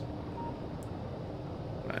else.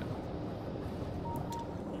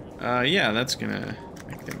 But yeah, that's gonna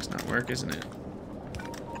make things not work, isn't it?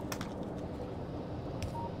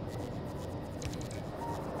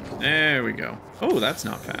 There we go. Oh, that's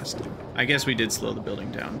not fast. I guess we did slow the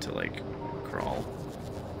building down to, like, crawl.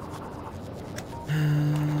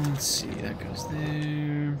 Let's see, that goes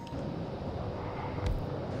there.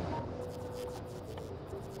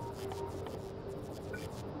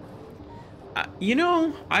 You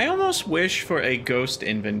know, I almost wish for a ghost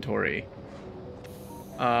inventory.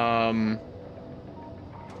 That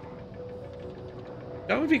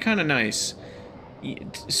would be kind of nice.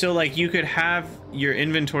 So, like, you could have your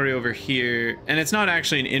inventory over here, and it's not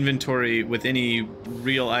actually an inventory with any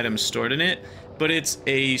real items stored in it, but it's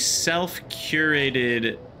a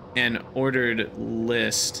self-curated and ordered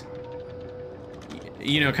list.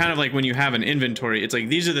 You know, kind of like when you have an inventory, it's like,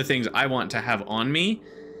 these are the things I want to have on me.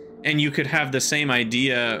 And you could have the same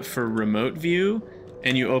idea for remote view,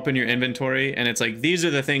 and you open your inventory, and it's like, these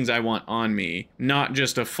are the things I want on me, not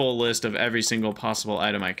just a full list of every single possible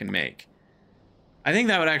item I can make. I think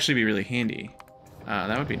that would actually be really handy.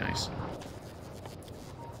 That would be nice.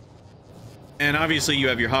 And obviously you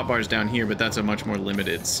have your hotbars down here, but that's a much more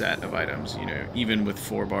limited set of items. You know, even with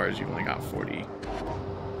 4 bars, you've only got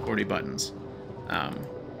 40 buttons.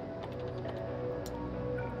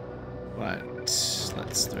 But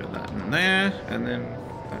let's throw that in there, and then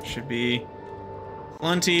that should be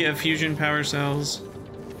plenty of fusion power cells.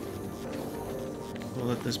 We'll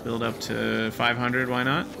let this build up to 500, why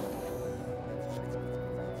not?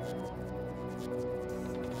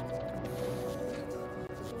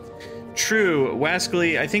 True,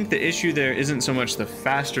 Wascally, I think the issue there isn't so much the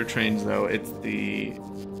faster trains though, it's the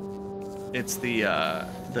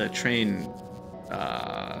train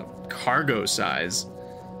cargo size.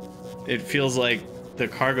 It feels like the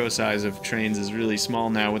cargo size of trains is really small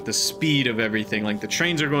now with the speed of everything. Like, the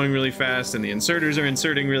trains are going really fast and the inserters are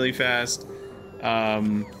inserting really fast.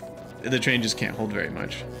 The train just can't hold very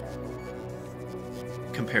much,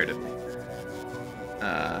 comparatively.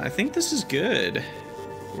 I think this is good.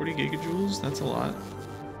 40 gigajoules, that's a lot.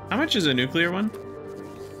 How much is a nuclear one?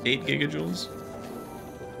 8 gigajoules?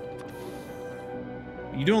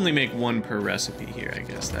 You'd only make 1 per recipe here, I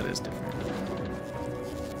guess. That is different.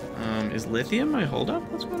 Is lithium my holdup?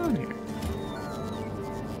 What's going on here?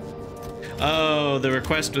 Oh, the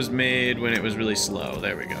request was made when it was really slow.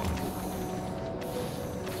 There we go.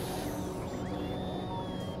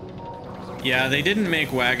 Yeah, they didn't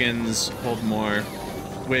make wagons hold more,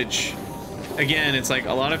 which, again, it's like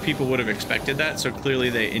a lot of people would have expected that, so clearly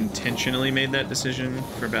they intentionally made that decision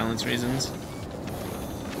for balance reasons.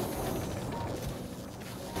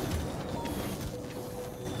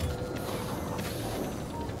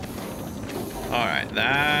 Alright,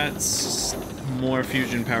 that's more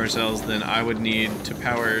fusion power cells than I would need to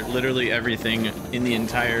power literally everything in the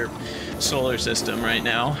entire solar system right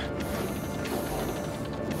now.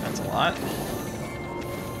 That's a lot.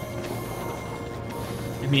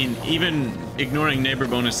 I mean, even ignoring neighbor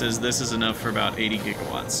bonuses, this is enough for about 80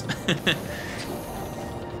 gigawatts.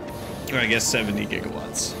 Or I guess 70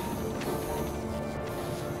 gigawatts.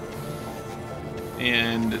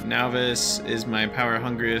 And Nauvis is my power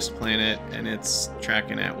hungriest planet, and it's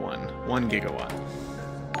tracking at 1 gigawatt.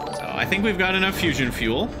 So I think we've got enough fusion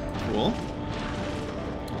fuel. Cool.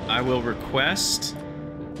 I will request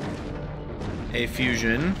a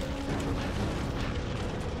fusion.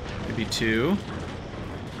 Maybe 2.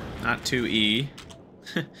 Not 2E.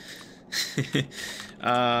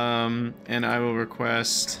 And I will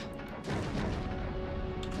request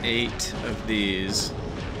 8 of these,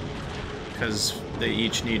 because they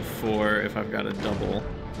each need 4 if I've got a double.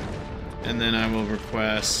 And then I will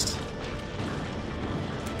request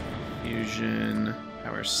fusion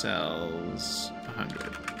power cells 100.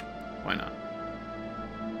 Why not?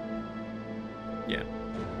 Yeah.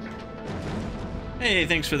 Hey,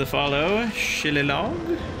 thanks for the follow,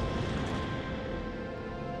 Shillilog.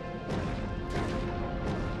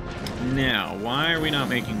 Now, why are we not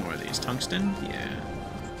making more of these? Tungsten? Yeah.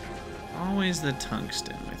 Always the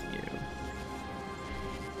tungsten with you.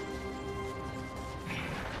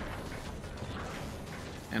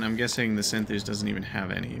 And I'm guessing the Synthus doesn't even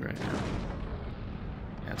have any right now.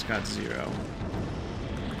 Yeah, it's got 0.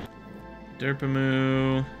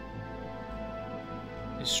 Derpamu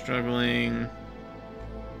is struggling.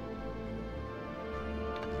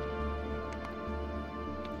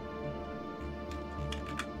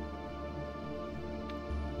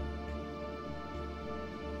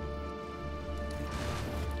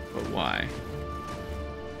 But why?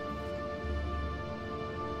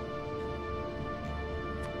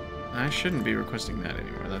 I shouldn't be requesting that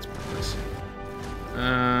anymore. That's pointless.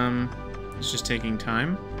 It's just taking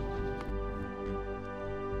time.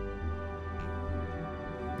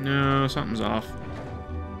 No, something's off.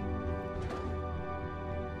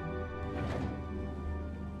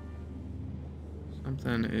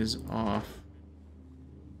 Something is off.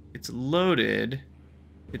 It's loaded.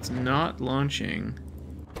 It's not launching.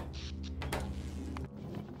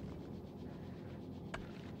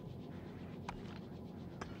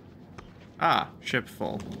 Ah, ship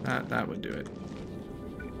full. That would do it.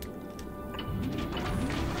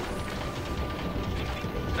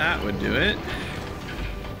 That would do it.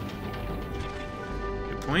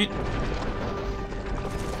 Good point.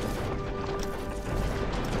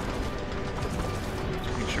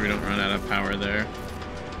 Make sure we don't run out of power there.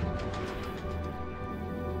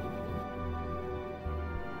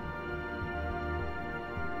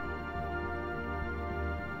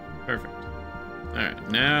 Perfect. Alright,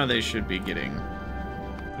 now they should be getting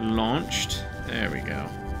launched. There we go.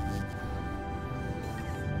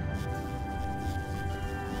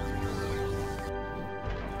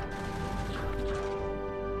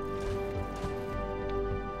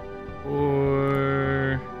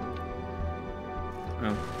 Or...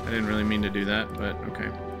 oh, I didn't really mean to do that, but okay.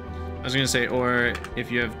 I was gonna say, or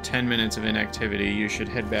if you have 10 minutes of inactivity, you should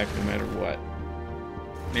head back no matter what.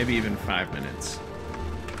 Maybe even 5 minutes.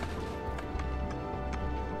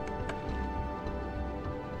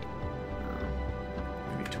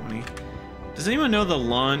 Does anyone know the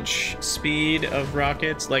launch speed of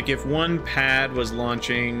rockets? Like if one pad was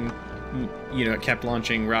launching, you know, it kept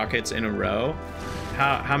launching rockets in a row,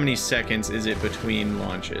 how many seconds is it between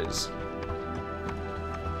launches?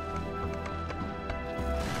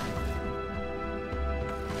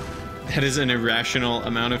 That is an irrational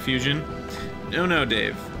amount of fusion? No,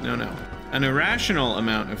 Dave. No. An irrational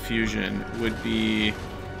amount of fusion would be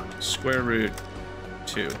square root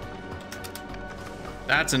 2.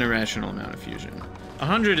 That's an irrational amount of fusion.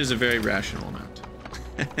 100 is a very rational amount.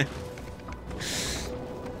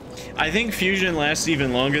 I think fusion lasts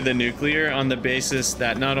even longer than nuclear on the basis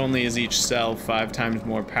that not only is each cell 5 times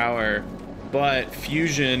more power, but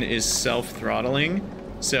fusion is self-throttling,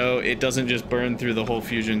 so it doesn't just burn through the whole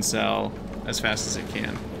fusion cell as fast as it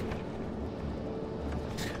can.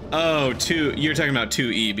 Oh, you're talking about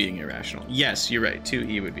 2E being irrational. Yes, you're right,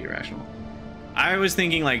 2E would be irrational. I was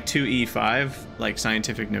thinking like 2E5, like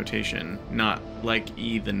scientific notation, not like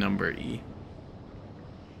E the number E.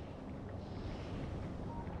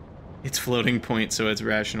 It's floating point, so it's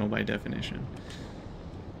rational by definition.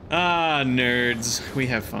 Ah, nerds. We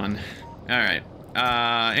have fun. Alright.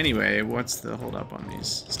 Anyway, what's the holdup on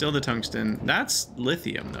these? Still the tungsten. That's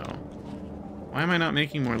lithium, though. Why am I not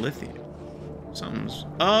making more lithium? Something's...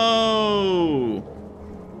 oh!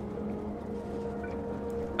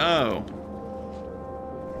 Oh.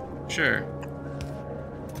 Sure.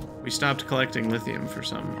 We stopped collecting lithium for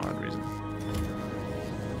some odd reason.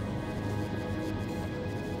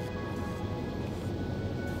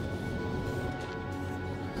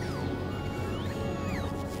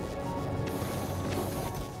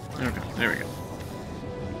 Okay, there we go.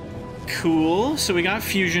 Cool, so we got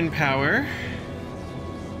fusion power.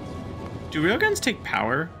 Do railguns take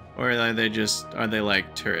power? Or are they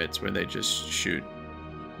like turrets where they just shoot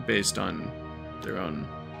based on their own...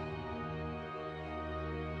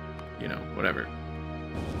 you know, whatever.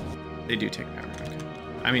 They do take power. Okay.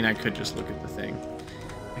 I mean, I could just look at the thing.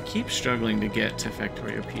 I keep struggling to get to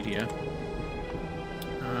Factoriopedia.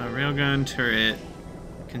 Railgun turret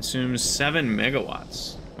consumes 7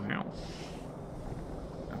 megawatts. Wow.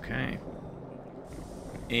 Okay.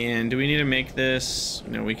 And do we need to make this?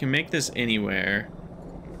 No, we can make this anywhere.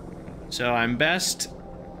 So I'm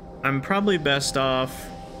probably best off...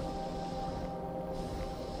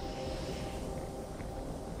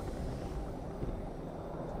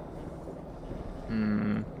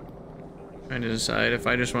 trying trying to decide if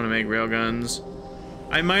I just want to make railguns.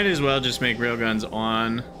 I might as well just make railguns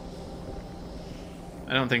on.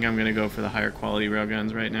 I don't think I'm going to go for the higher quality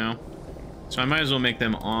railguns right now. So I might as well make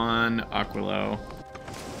them on Aquilo.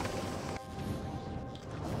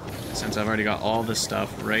 Since I've already got all the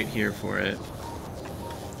stuff right here for it.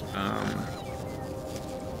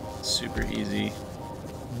 Super easy.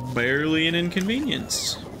 Barely an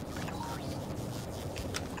inconvenience.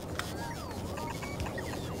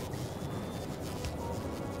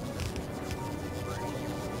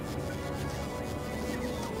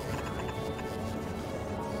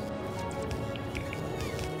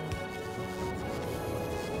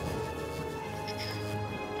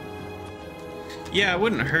 Yeah, it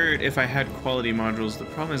wouldn't hurt if I had quality modules. The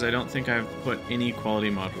problem is I don't think I've put any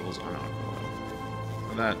quality modules on Aquilo.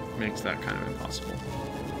 So that makes that kind of impossible.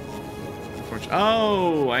 Unfortunately.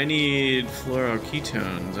 Oh, I need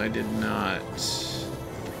fluoroketones. I did not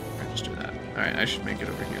register that. Alright, I should make it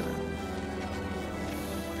over here then.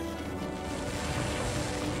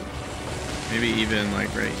 Maybe even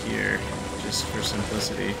like right here, just for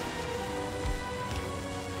simplicity.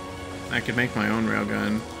 I could make my own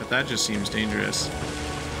railgun, but that just seems dangerous.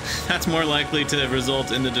 That's more likely to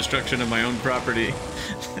result in the destruction of my own property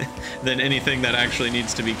than anything that actually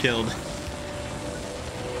needs to be killed.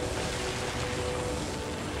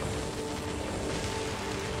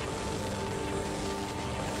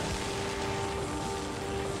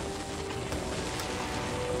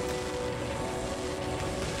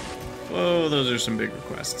 Whoa, those are some big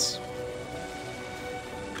requests.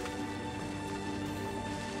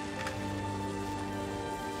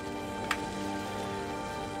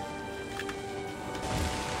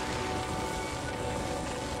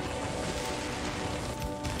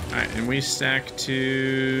 Alright, and we stack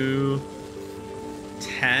to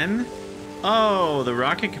 10? Oh, the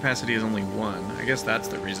rocket capacity is only 1. I guess that's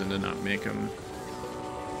the reason to not make them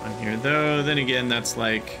on here. Though, then again, that's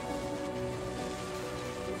like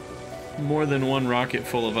more than one rocket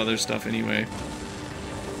full of other stuff anyway.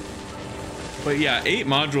 But yeah, 8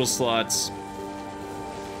 module slots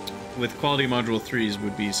with quality module 3s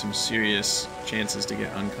would be some serious chances to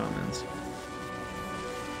get uncommons.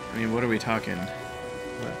 I mean, what are we talking?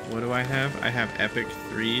 What do I have? I have epic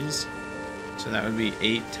 3s. So that would be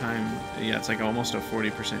 8 times... Yeah, it's like almost a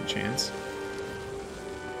 40% chance.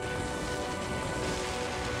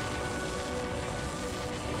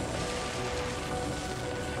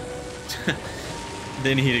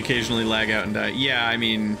 Then he'd occasionally lag out and die. Yeah, I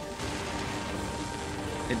mean...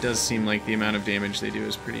 It does seem like the amount of damage they do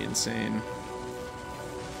is pretty insane.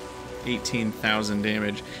 18,000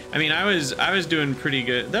 damage. I mean, I was doing pretty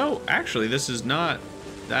good. Though, actually, this is not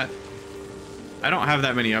that... I don't have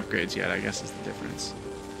that many upgrades yet, I guess is the difference.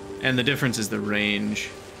 And the difference is the range.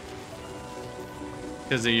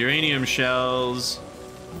 Because the uranium shells,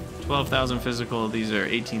 12,000 physical, these are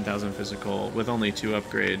 18,000 physical with only 2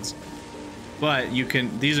 upgrades. But you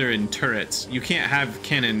can, these are in turrets. You can't have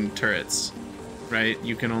cannon turrets, right?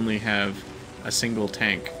 You can only have a single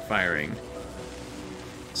tank firing.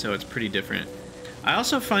 So it's pretty different. I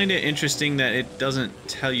also find it interesting that it doesn't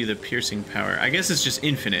tell you the piercing power. I guess it's just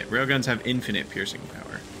infinite. Railguns have infinite piercing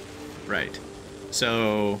power. Right.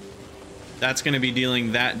 So that's going to be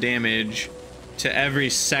dealing that damage to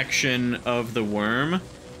every section of the worm,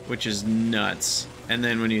 which is nuts. And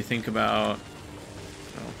then when you think about...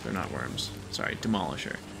 Oh, they're not worms. Sorry,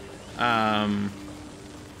 Demolisher.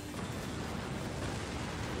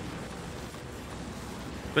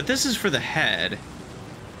 But this is for the head.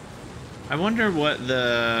 I wonder what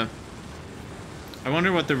the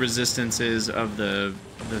resistance is of the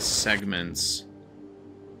segments.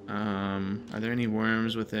 Are there any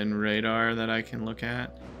worms within radar that I can look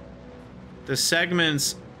at? The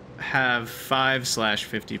segments have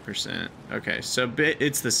 5/50%. Okay, so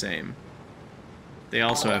it's the same. They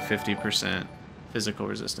also have 50% physical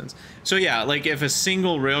resistance. So yeah, like if a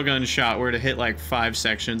single railgun shot were to hit like 5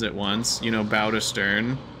 sections at once, you know, bow to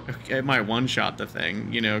stern, it might one-shot the thing,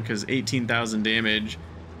 you know, because 18,000 damage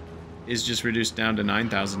is just reduced down to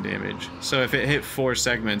 9,000 damage. So if it hit 4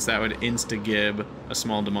 segments, that would insta-gib a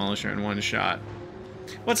small demolisher in one shot.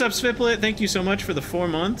 What's up, Sviplet? Thank you so much for the 4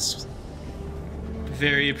 months.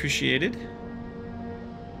 Very appreciated.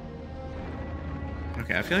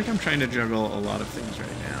 Okay, I feel like I'm trying to juggle a lot of things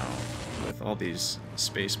right now with all these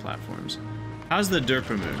space platforms. How's the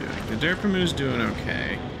Derpamu doing? The Derpamu's doing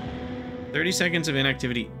okay. 30 seconds of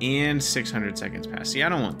inactivity and 600 seconds pass. See, I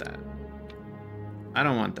don't want that. I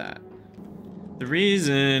don't want that. The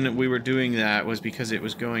reason we were doing that was because it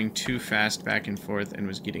was going too fast back and forth and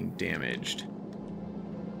was getting damaged.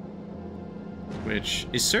 Which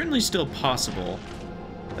is certainly still possible.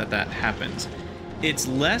 that happens. It's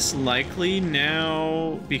less likely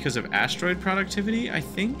now because of asteroid productivity, I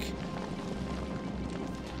think.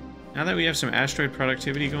 Now that we have some asteroid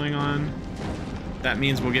productivity going on, that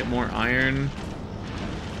means we'll get more iron.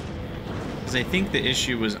 Because I think the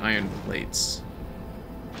issue was iron plates.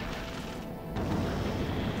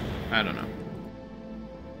 I don't know.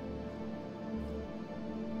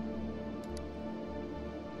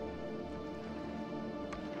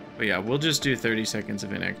 But yeah, we'll just do 30 seconds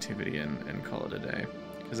of inactivity and call it a day.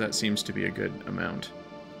 Because that seems to be a good amount.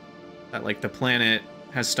 That, like, the planet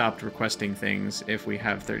has stopped requesting things if we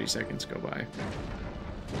have 30 seconds go by.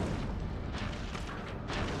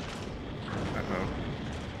 Uh-oh.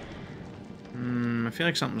 I feel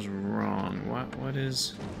like something's wrong. What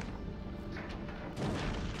is...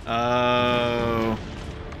 Oh...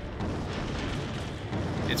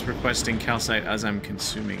 It's requesting calcite as I'm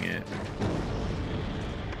consuming it.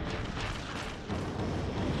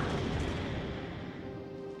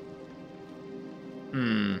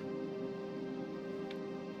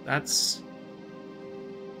 That's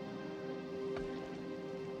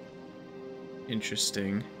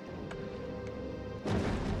interesting.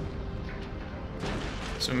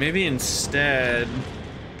 So maybe instead...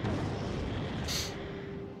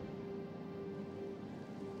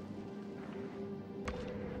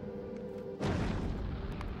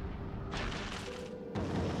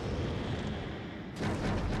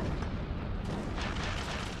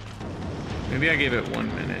 Maybe I gave it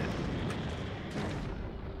 1 minute.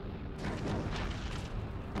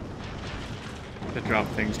 To drop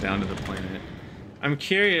things down to the planet. I'm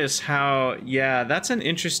curious how... Yeah, that's an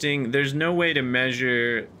interesting... There's no way to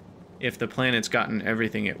measure if the planet's gotten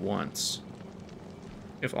everything at once.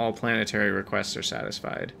 If all planetary requests are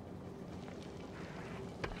satisfied.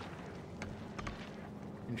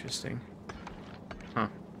 Interesting. Huh.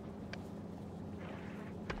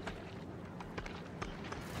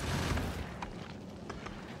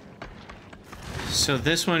 So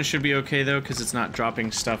this one should be okay though, because it's not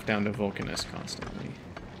dropping stuff down to Vulcanus constantly.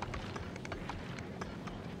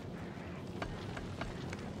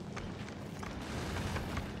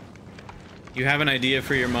 You have an idea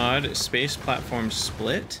for your mod? Space platform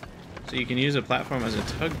split? So you can use a platform as a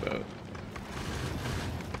tugboat.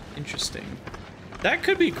 Interesting. That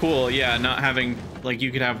could be cool, yeah, not having... Like,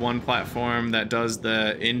 you could have one platform that does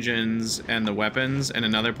the engines and the weapons, and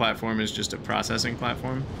another platform is just a processing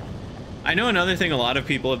platform. I know another thing a lot of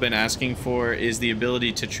people have been asking for is the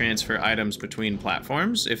ability to transfer items between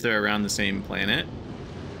platforms if they're around the same planet,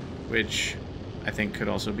 which I think could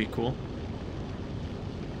also be cool.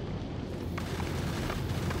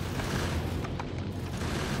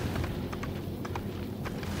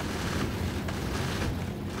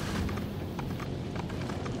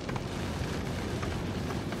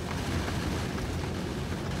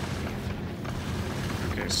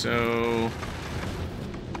 Okay, so...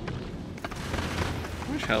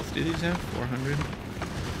 How much health do these have? 400?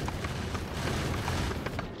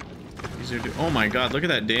 These are... Oh my god, look at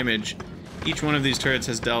that damage. Each one of these turrets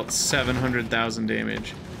has dealt 700,000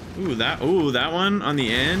 damage. Ooh, that one on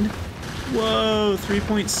the end? Whoa,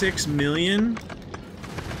 3.6 million?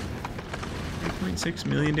 3.6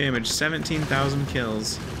 million damage, 17,000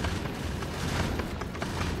 kills.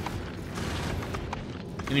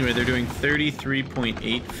 Anyway, they're doing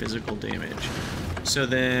 33.8 physical damage. So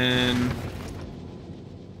then...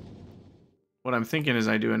 What I'm thinking is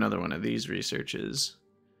I do another one of these researches.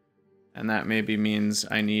 And that maybe means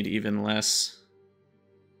I need even less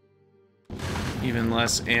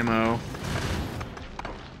ammo.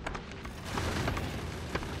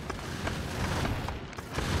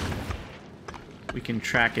 We can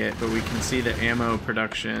track it, but we can see the ammo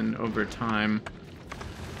production over time.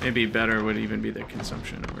 Maybe better would even be the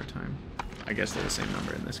consumption over time. I guess they're the same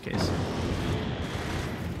number in this case.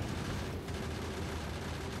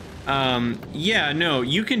 Yeah, no,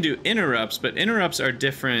 you can do interrupts, but interrupts are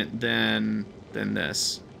different than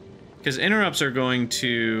this. Because interrupts are going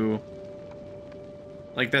to...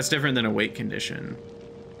 Like, that's different than a wait condition.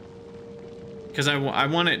 Because I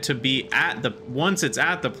want it to be at the... Once it's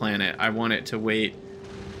at the planet, I want it to wait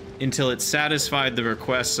until it's satisfied the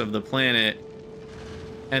requests of the planet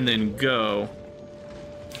and then go.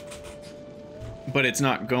 But it's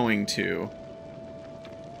not going to.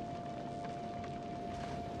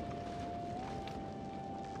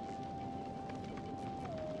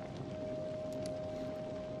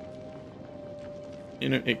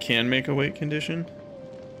 It can make a wait condition.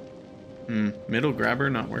 Middle grabber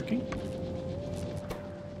not working?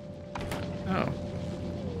 Oh.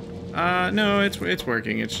 No, it's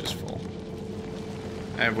working. It's just full.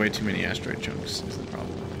 I have way too many asteroid chunks is the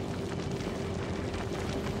problem.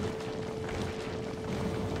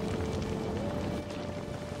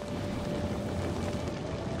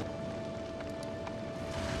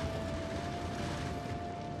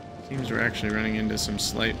 Seems we're actually running into some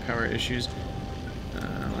slight power issues.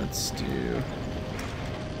 Let's do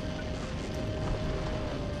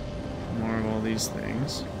more of all these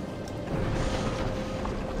things.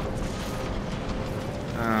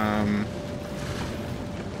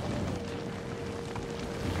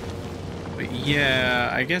 But yeah,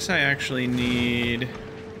 I guess I actually need...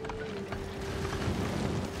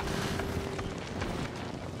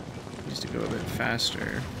 needs to go a bit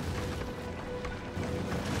faster.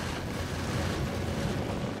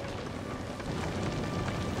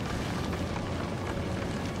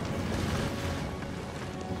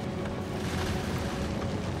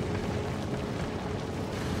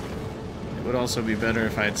 It would also be better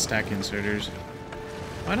if I had stack inserters.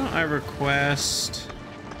 Why don't I request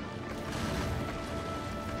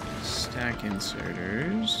stack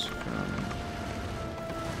inserters from...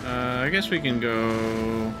 I guess we can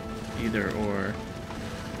go either or.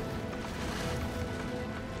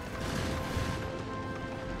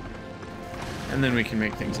 And then we can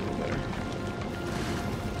make things a little better.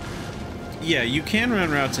 Yeah, you can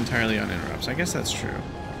run routes entirely on interrupts. I guess that's true.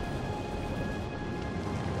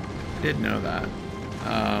 I did know that.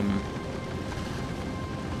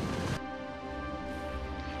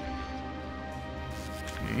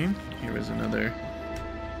 Okay, here was another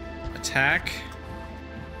attack.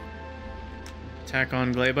 Attack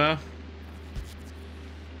on Gleba.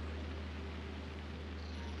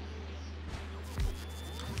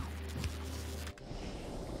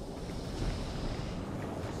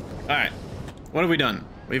 Alright, what have we done?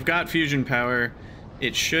 We've got fusion power.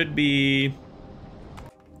 It should be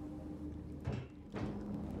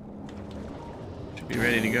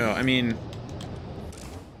ready to go. I mean,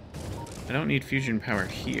 I don't need fusion power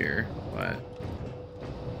here, but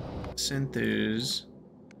Synthus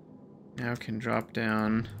now can drop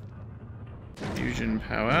down fusion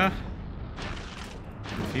power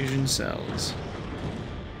and fusion cells.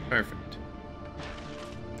 Perfect.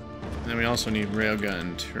 And then we also need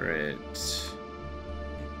railgun turret.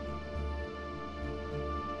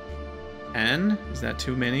 10? Is that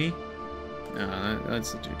too many? No,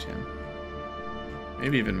 let's do 10.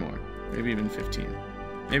 Maybe even more. Maybe even 15.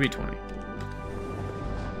 Maybe 20.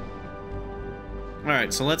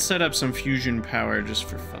 Alright, so let's set up some fusion power just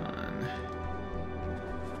for fun.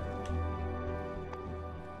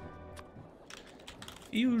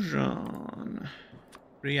 Fusion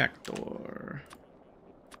reactor.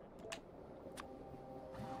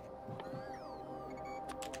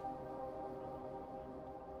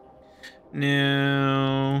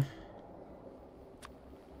 Now...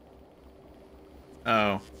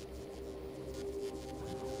 oh.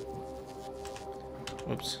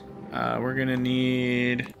 Whoops. We're gonna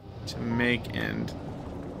need to make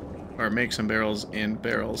some barrels and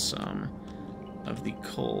barrel some of the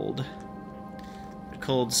cold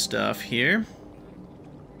stuff here.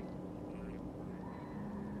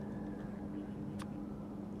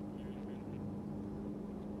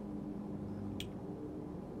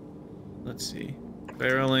 Let's see.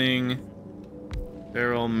 Barreling,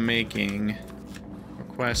 barrel making,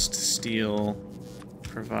 request steel,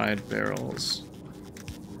 provide barrels.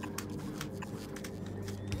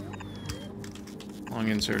 Long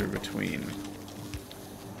inserter between.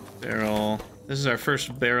 Barrel. This is our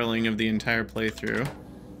first barreling of the entire playthrough,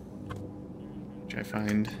 which I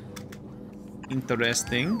find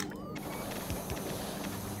interesting.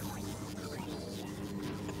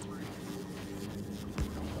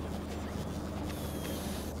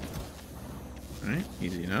 Alright,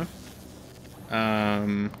 easy enough.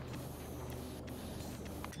 And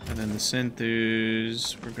then the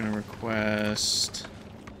Synthus, we're gonna request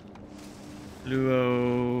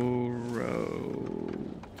fluoroketone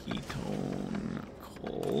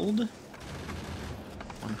cold.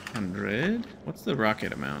 100. What's the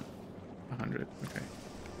rocket amount? 100. Okay.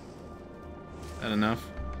 Is that enough?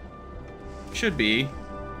 Should be.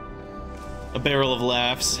 A barrel of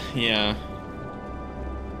laughs. Yeah.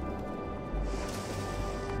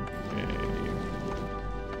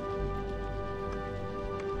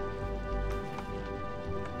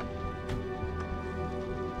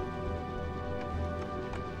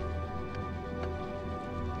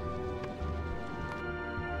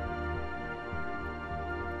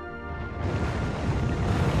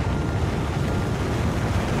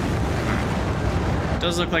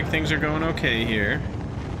 Does look like things are going okay here.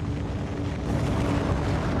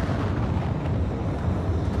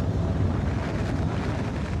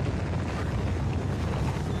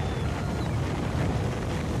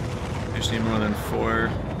 I just need more than 4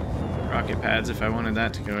 rocket pads if I wanted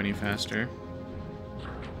that to go any faster.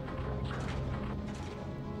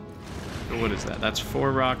 But what is that? That's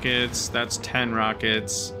 4 rockets. That's 10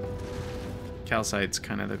 rockets. Calcite's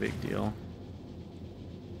kind of the big deal.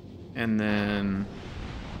 And then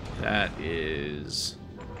that is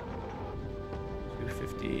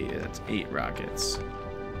 250. That's 8 rockets.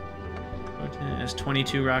 That's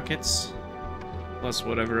 22 rockets. Plus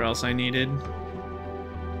whatever else I needed.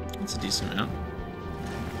 That's a decent amount.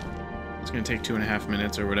 It's going to take 2.5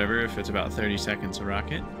 minutes or whatever if it's about 30 seconds a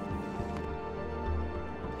rocket.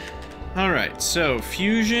 Alright, so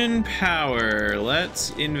fusion power. Let's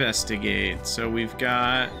investigate. So we've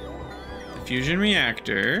got the fusion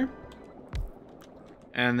reactor.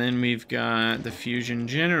 And then we've got the fusion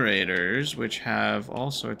generators, which have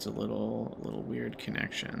all sorts of little weird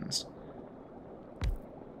connections.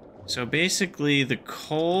 So basically the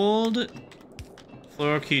cold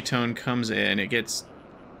fluoroketone comes in, it gets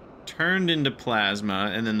turned into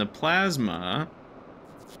plasma, and then the plasma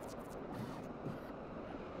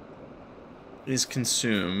is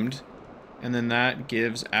consumed, and then that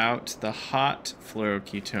gives out the hot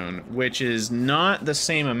fluoroketone, which is not the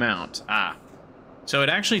same amount. So it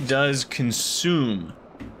actually does consume.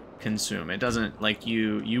 It doesn't, like,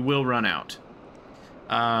 you will run out.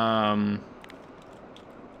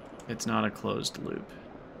 It's not a closed loop.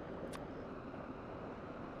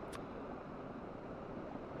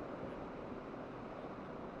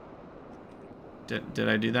 Did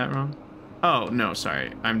I do that wrong? Oh, no,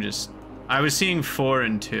 sorry. I was seeing 4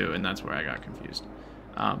 and 2, and that's where I got confused.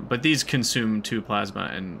 But these consume 2 plasma,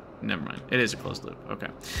 and never mind. It is a closed loop. Okay.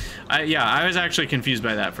 Yeah, I was actually confused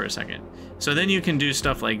by that for a second. So then you can do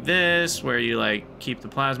stuff like this, where you, like, keep the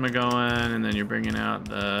plasma going, and then you're bringing out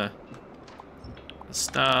the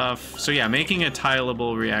stuff. So yeah, making a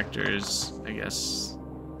tileable reactor is, I guess,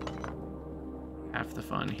 half the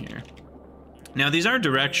fun here. Now, these are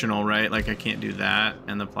directional, right? Like, I can't do that,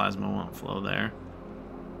 and the plasma won't flow there.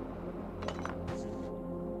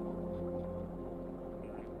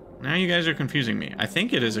 Now you guys are confusing me. I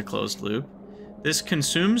think it is a closed loop. This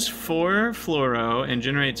consumes 4 fluoro and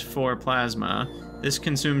generates 4 plasma. This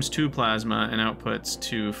consumes 2 plasma and outputs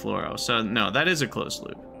 2 fluoro. So, no, that is a closed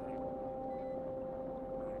loop.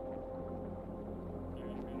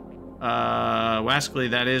 Wascally,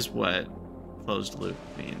 that is what closed loop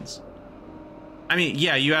means. I mean,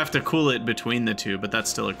 yeah, you have to cool it between the two, but that's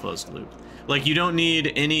still a closed loop. Like, you don't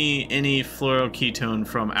need any fluoroketone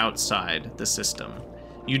from outside the system.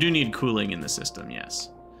 You do need cooling in the system, yes.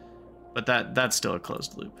 But that's still a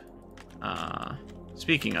closed loop.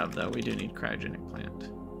 Speaking of, though, we do need cryogenic plant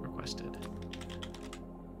requested.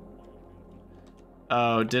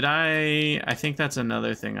 Oh, did I think that's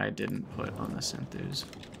another thing I didn't put on the synthos.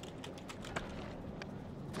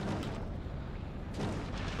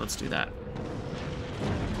 Let's do that.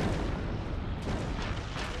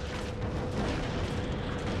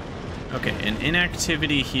 Okay, and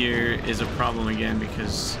inactivity here is a problem again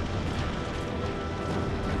because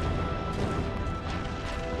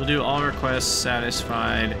we'll do all requests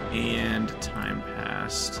satisfied and time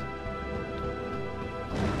passed.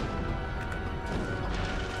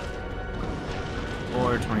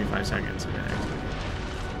 Or 25 seconds of inactivity.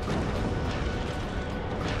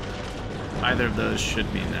 Either of those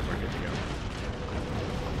should mean that we're good to go.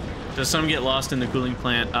 Does some get lost in the cooling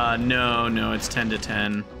plant? No, it's 10 to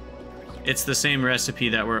 10. It's the same recipe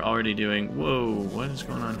that we're already doing. Whoa, what is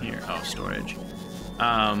going on here? Oh, storage.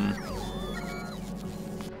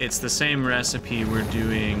 It's the same recipe we're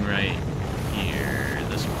doing right here.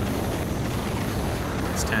 This one.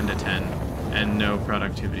 It's 10 to 10, and no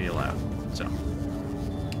productivity allowed. So,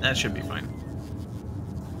 that should be fine.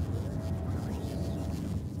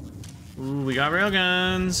 Ooh, we got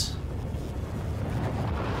railguns.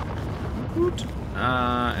 Woot.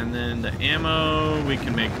 And then the ammo we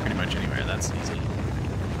can make pretty much anywhere. That's easy.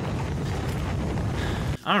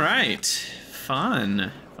 All right,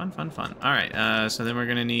 fun. All right, so then we're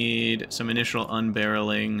gonna need some initial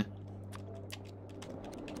unbarreling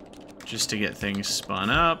just to get things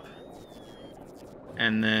spun up,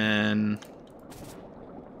 and then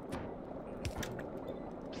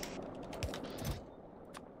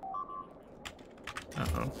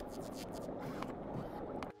uh-oh.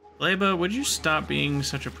 Leba, would you stop being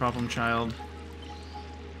such a problem child?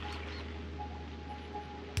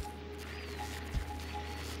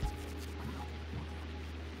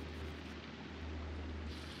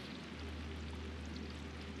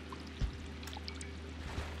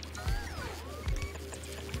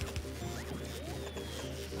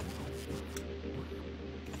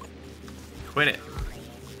 Quit it.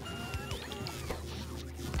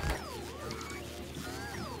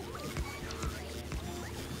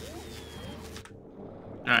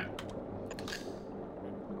 Alright.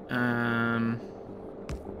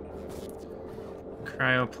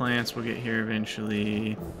 Cryo plants will get here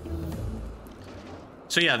eventually.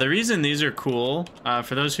 So yeah, the reason these are cool,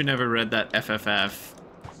 for those who never read that FFF,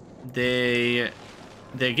 they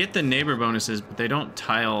get the neighbor bonuses, but they don't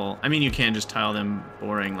tile. I mean, you can just tile them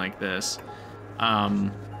boring like this.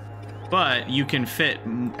 But you can fit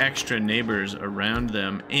extra neighbors around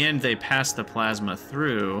them, and they pass the plasma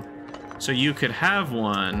through. So you could have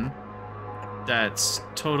one that's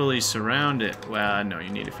totally surrounded. Well, no, you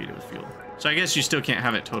need to feed it with fuel. So I guess you still can't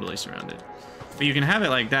have it totally surrounded. But you can have it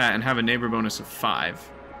like that and have a neighbor bonus of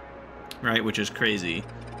 5, right? Which is crazy.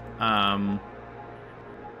 I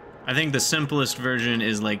think the simplest version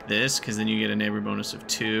is like this, because then you get a neighbor bonus of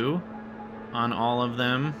 2 on all of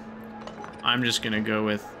them. I'm just gonna go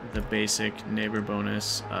with the basic neighbor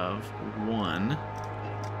bonus of 1.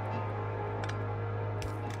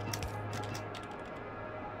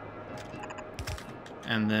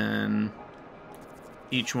 And then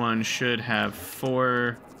each one should have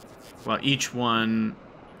 4. Well, each one...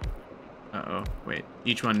 Uh-oh, wait.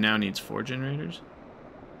 Each one now needs 4 generators?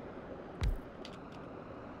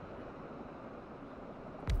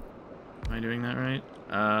 Am I doing that right?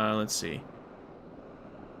 Let's see.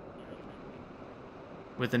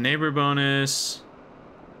 With the neighbor bonus...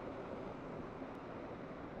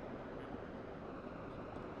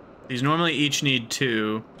 These normally each need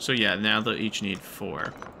 2, so yeah, now they'll each need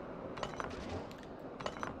 4.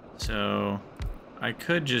 So I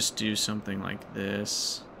could just do something like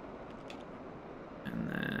this. And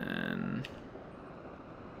then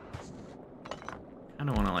kind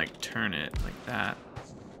of want to like turn it like that.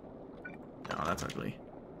 No, that's ugly.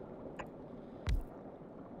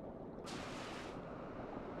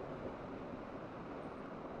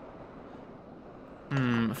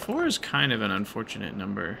 4 is kind of an unfortunate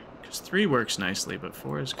number, because 3 works nicely, but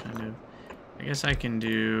 4 is kind of... I guess I can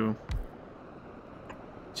do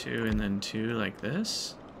 2 and then 2 like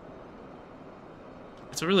this.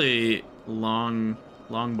 It's a really long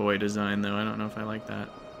boy design, though. I don't know if I like that.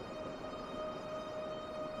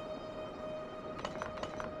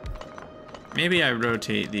 Maybe I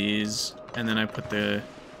rotate these, and then I put the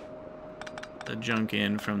junk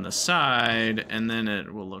in from the side, and then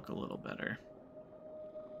it will look a little better.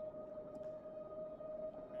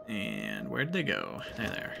 And where'd they go?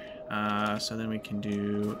 There. So then we can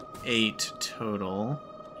do 8 total.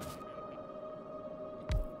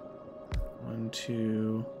 1,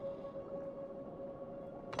 2...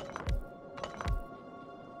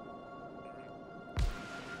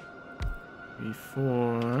 3,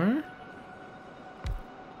 4...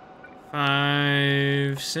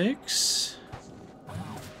 5, 6...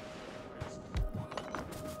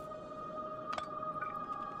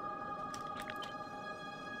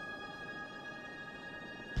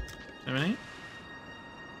 7, 8.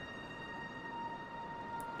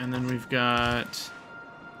 And then we've got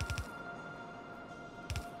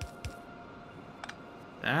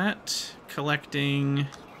that collecting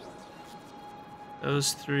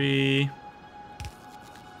those 3,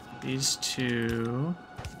 these 2.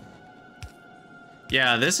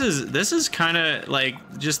 Yeah, this is kind of like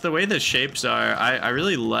just the way the shapes are. I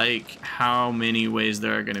really like how many ways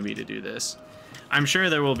there are going to be to do this. I'm sure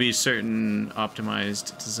there will be certain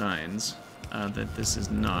optimized designs that this is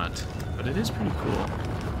not, but it is pretty cool.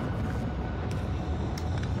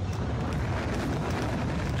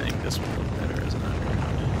 I think this will look better as an underground.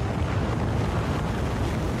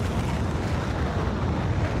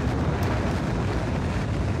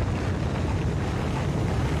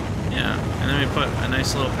 Yeah, and then we put a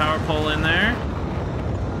nice little power pole in there.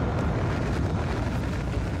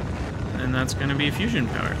 And that's going to be fusion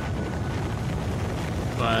power.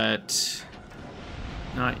 But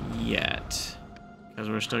not yet, because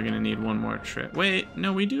we're still going to need one more trip. Wait,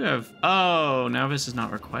 no, we do have... Oh, Navis is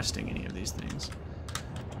not requesting any of these things.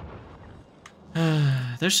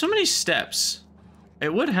 There's so many steps.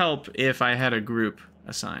 It would help if I had a group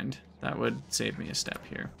assigned. That would save me a step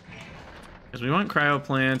here. Because we want cryo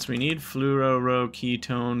plants, we need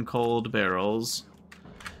fluoroketone cold barrels.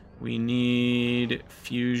 We need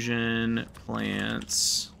fusion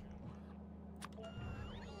plants.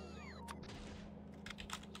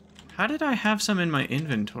 How did I have some in my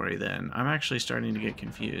inventory then? I'm actually starting to get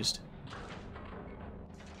confused.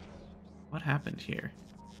 What happened here?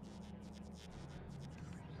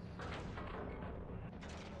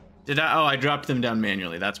 Did I? Oh, I dropped them down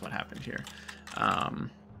manually. That's what happened here.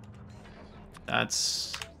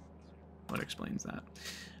 That's what explains that.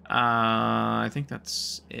 I think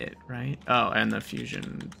that's it, right? Oh, and the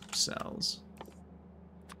fusion cells.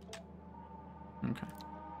 Okay.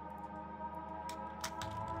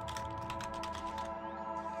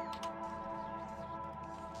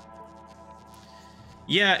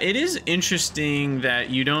 Yeah, it is interesting that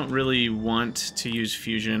you don't really want to use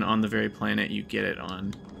fusion on the very planet you get it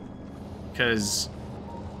on. Because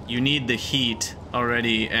you need the heat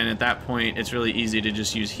already, and at that point, it's really easy to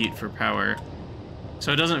just use heat for power.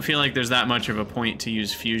 So it doesn't feel like there's that much of a point to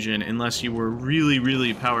use fusion unless you were really,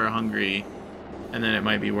 really power hungry, and then it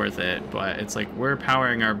might be worth it. But it's like we're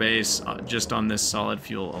powering our base just on this solid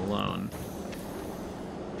fuel alone.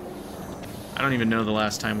 I don't even know the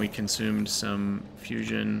last time we consumed some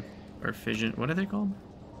fusion or fission. What are they called?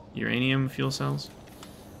 Uranium fuel cells?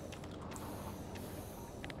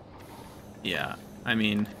 Yeah, I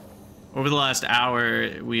mean, over the last hour,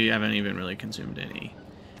 we haven't even really consumed any.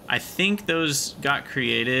 I think those got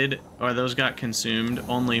created, or those got consumed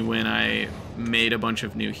only when I made a bunch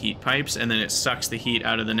of new heat pipes, and then it sucks the heat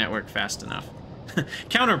out of the network fast enough.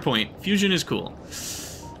 Counterpoint, fusion is cool.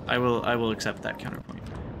 I will accept that counterpoint.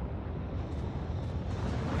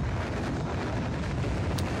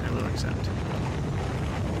 I will accept.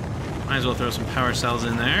 Might as well throw some power cells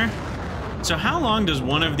in there. So how long does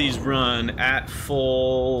one of these run at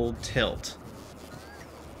full tilt?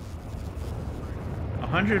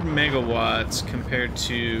 100 megawatts compared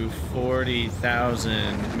to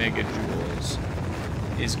 40,000 megajoules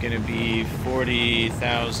is going to be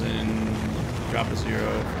 40,000, drop a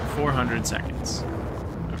zero, 400 seconds.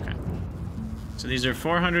 Okay. So these are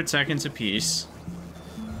 400 seconds apiece.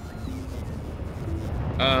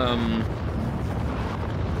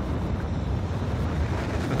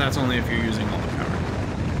 But that's only if you're using all the power.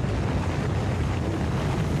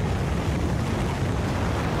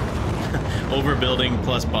 Overbuilding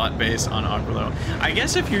plus bot base on Aquilo. I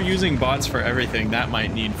guess if you're using bots for everything, that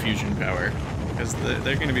might need fusion power. Because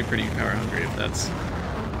they're going to be pretty power hungry if that's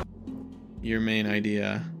your main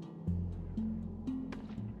idea.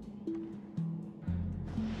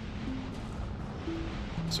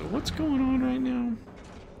 So what's going on right now?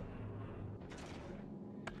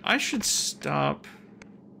 I should stop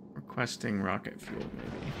requesting rocket fuel,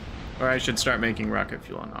 maybe. Or I should start making rocket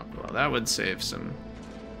fuel on Aquilo. That would save some...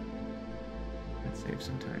 Let's save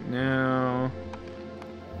some time now.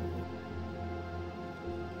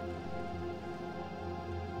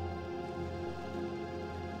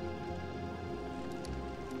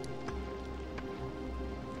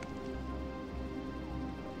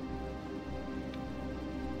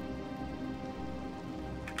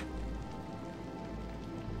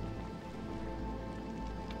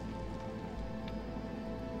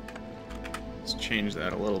 Let's change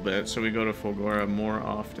that a little bit so we go to Fulgora more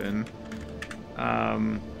often.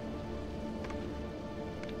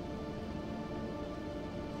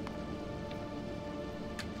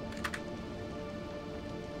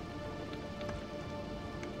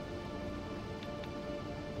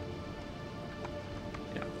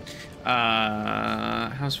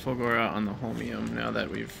 How's Fulgora on the holmium now that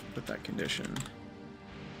we've put that condition?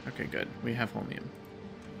 Okay, good. We have holmium.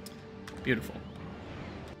 Beautiful.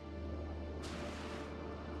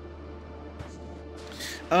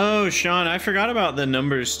 Oh, Sean, I forgot about the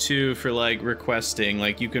numbers too for like requesting.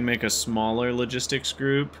 Like you can make a smaller logistics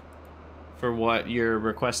group for what you're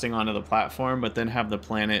requesting onto the platform, but then have the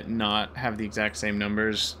planet not have the exact same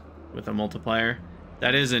numbers with a multiplier.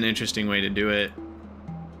 That is an interesting way to do it.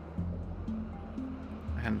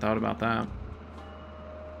 I hadn't thought about that.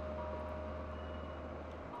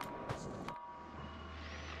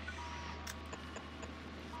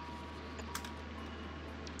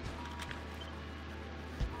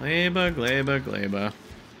 Gleba, gleba, gleba.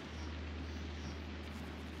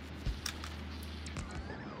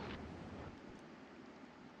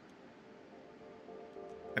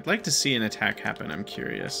 I'd like to see an attack happen, I'm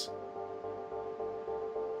curious.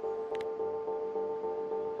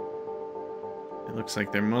 It looks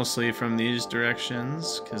like they're mostly from these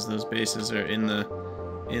directions, because those bases are in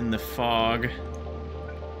the fog.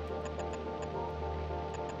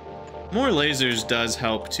 More lasers does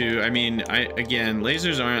help too. I mean, again,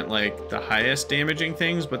 lasers aren't like the highest damaging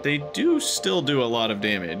things, but they do still do a lot of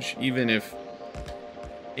damage, even if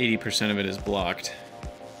 80% of it is blocked.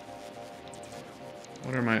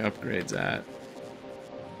 What are my upgrades at?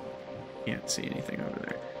 Can't see anything over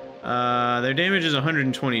there. Their damage is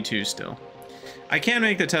 122 still. I can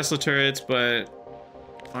make the Tesla turrets, but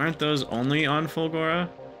aren't those only on Fulgora?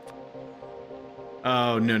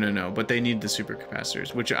 Oh, no. But they need the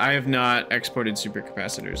supercapacitors, which I have not exported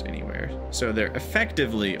supercapacitors anywhere. So they're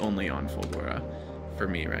effectively only on Fulgora for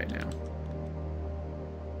me right now.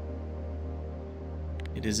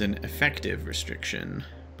 It is an effective restriction,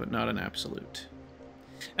 but not an absolute.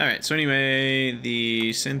 Alright, so anyway,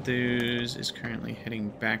 the Synthus is currently heading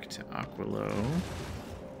back to Aquilo.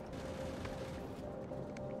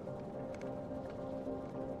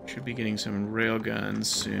 Should be getting some railguns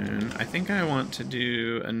soon. I think I want to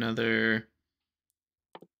do another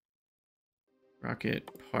rocket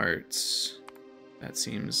parts. That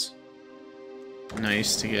seems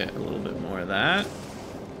nice to get a little bit more of that.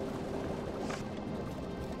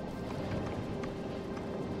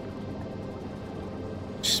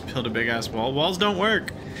 Just build a big ass wall. Walls don't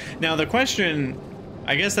work. Now the question,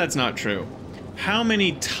 I guess that's not true. How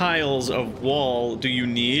many tiles of wall do you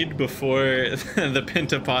need before the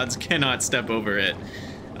pentapods cannot step over it?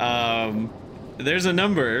 There's a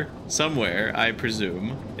number somewhere, I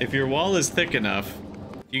presume. If your wall is thick enough,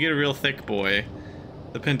 if you get a real thick boy,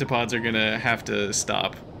 the pentapods are gonna have to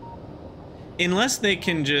stop. Unless they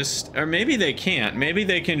can just, or maybe they can't. Maybe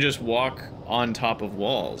they can just walk on top of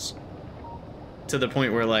walls. To the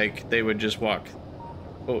point where, like, they would just walk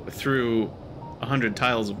through 100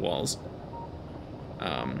 tiles of walls.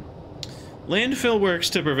 Landfill works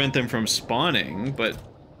to prevent them from spawning, but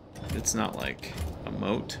it's not like a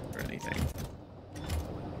moat or anything.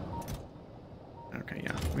 Okay,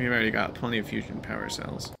 yeah. We've already got plenty of fusion power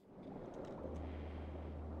cells.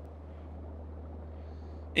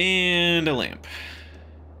 And a lamp.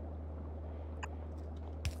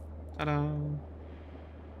 Ta-da!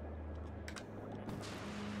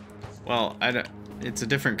 Well, it's a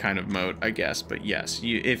different kind of moat, I guess, but yes,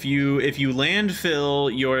 if you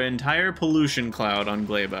landfill your entire pollution cloud on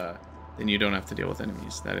Gleba, then you don't have to deal with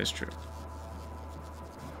enemies. That is true.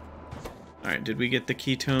 All right, did we get the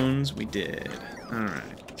ketones? We did. All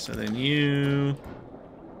right, so then you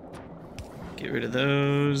get rid of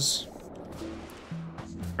those.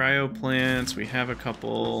 Cryo plants, we have a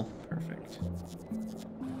couple. Perfect.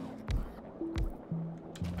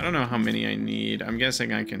 I don't know how many I need. I'm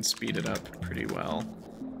guessing I can speed it up pretty well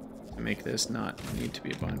to make this not need to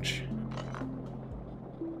be a bunch.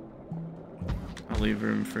 I'll leave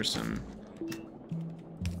room for some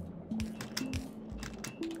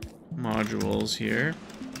modules here.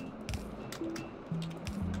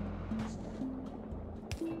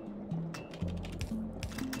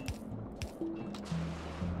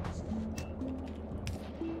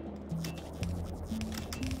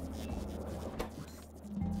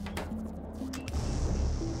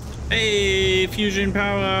 Hey, fusion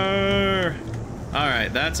power!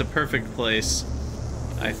 Alright, that's a perfect place,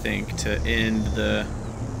 I think, to end the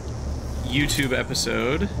YouTube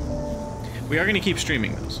episode. We are going to keep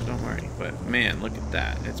streaming, though, so don't worry. But, man, look at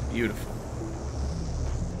that. It's beautiful.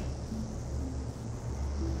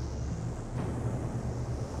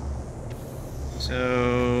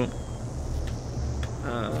 So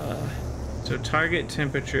target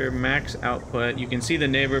temperature, max output. You can see the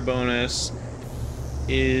neighbor bonus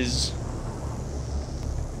is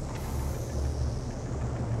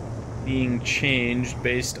being changed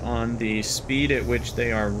based on the speed at which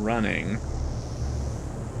they are running,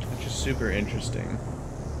 which is super interesting.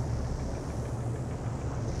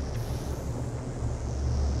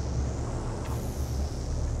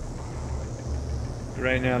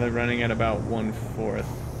 Right now they're running at about 1/4.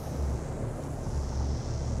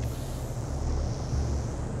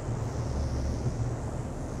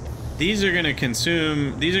 These are going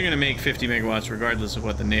to make 50 megawatts regardless of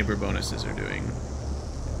what the neighbor bonuses are doing.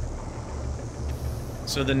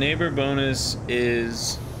 So the neighbor bonus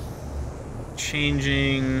is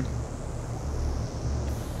changing.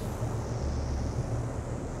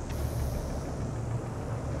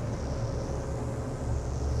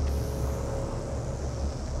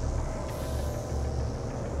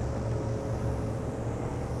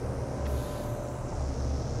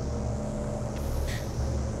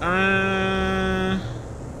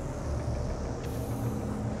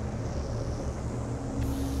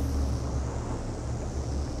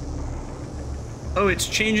 Oh, it's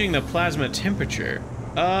changing the plasma temperature.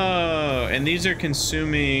 Oh, and these are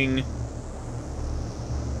consuming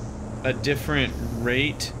a different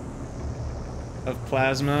rate of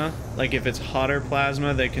plasma. Like if it's hotter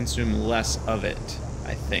plasma, they consume less of it,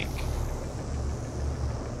 I think.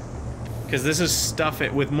 Because this is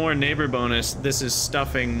stuffing, with more neighbor bonus, this is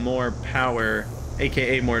stuffing more power,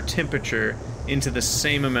 aka more temperature, into the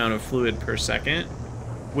same amount of fluid per second,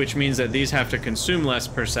 which means that these have to consume less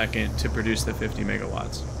per second to produce the 50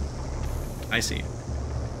 megawatts. I see.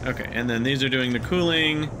 Okay, and then these are doing the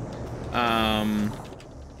cooling,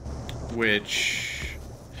 which...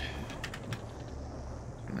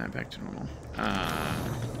 Turn that back to normal.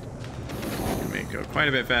 Make it go quite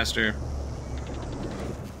a bit faster.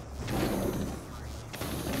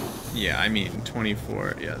 Yeah, I mean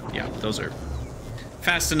 24. Yeah, those are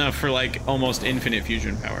fast enough for like almost infinite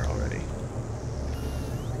fusion power already.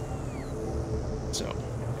 So,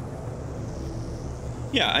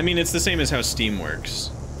 yeah, I mean it's the same as how Steam works.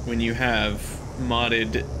 when you have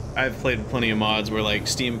modded... I've played plenty of mods where like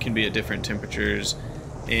steam can be at different temperatures,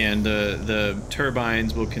 and the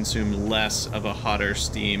turbines will consume less of a hotter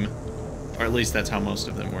steam, or at least that's how most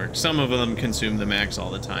of them work. Some of them consume the max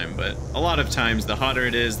all the time, but a lot of times the hotter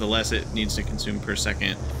it is, the less it needs to consume per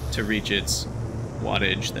second to reach its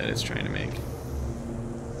wattage that it's trying to make.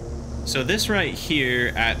 So this right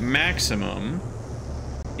here at maximum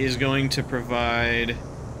is going to provide,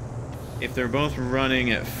 if they're both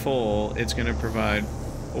running at full, it's going to provide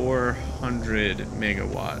 400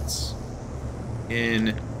 megawatts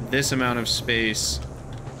in this amount of space.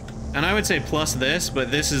 And I would say plus this,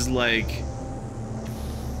 but this is like,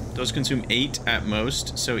 those consume 8 at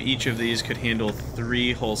most, so each of these could handle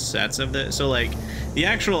 3 whole sets of this. So like, the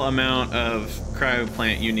actual amount of cryo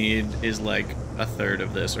plant you need is like a third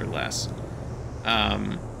of this or less.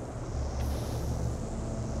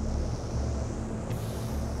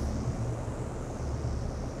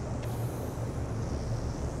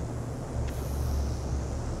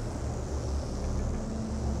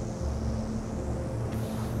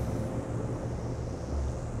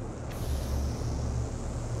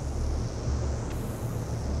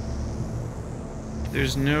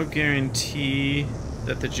 There's no guarantee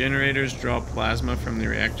that the generators draw plasma from the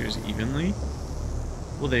reactors evenly.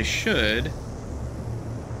 Well, they should.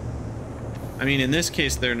 I mean, in this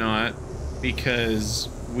case, they're not, because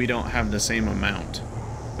we don't have the same amount.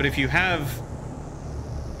 But if you have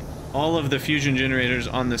all of the fusion generators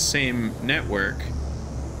on the same network,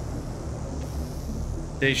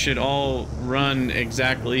 they should all run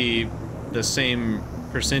exactly the same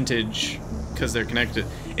percentage because they're connected.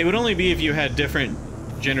 It would only be if you had different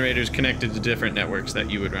generators connected to different networks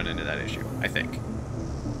that you would run into that issue, I think.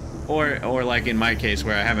 Or like in my case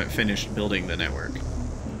where I haven't finished building the network.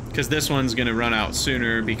 Because this one's going to run out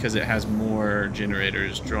sooner because it has more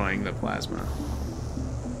generators drawing the plasma.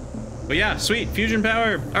 But yeah, sweet, fusion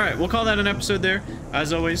power. Alright, we'll call that an episode there.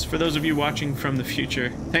 As always, for those of you watching from the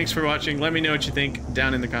future, thanks for watching. Let me know what you think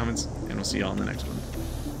down in the comments, and we'll see y'all in the next one.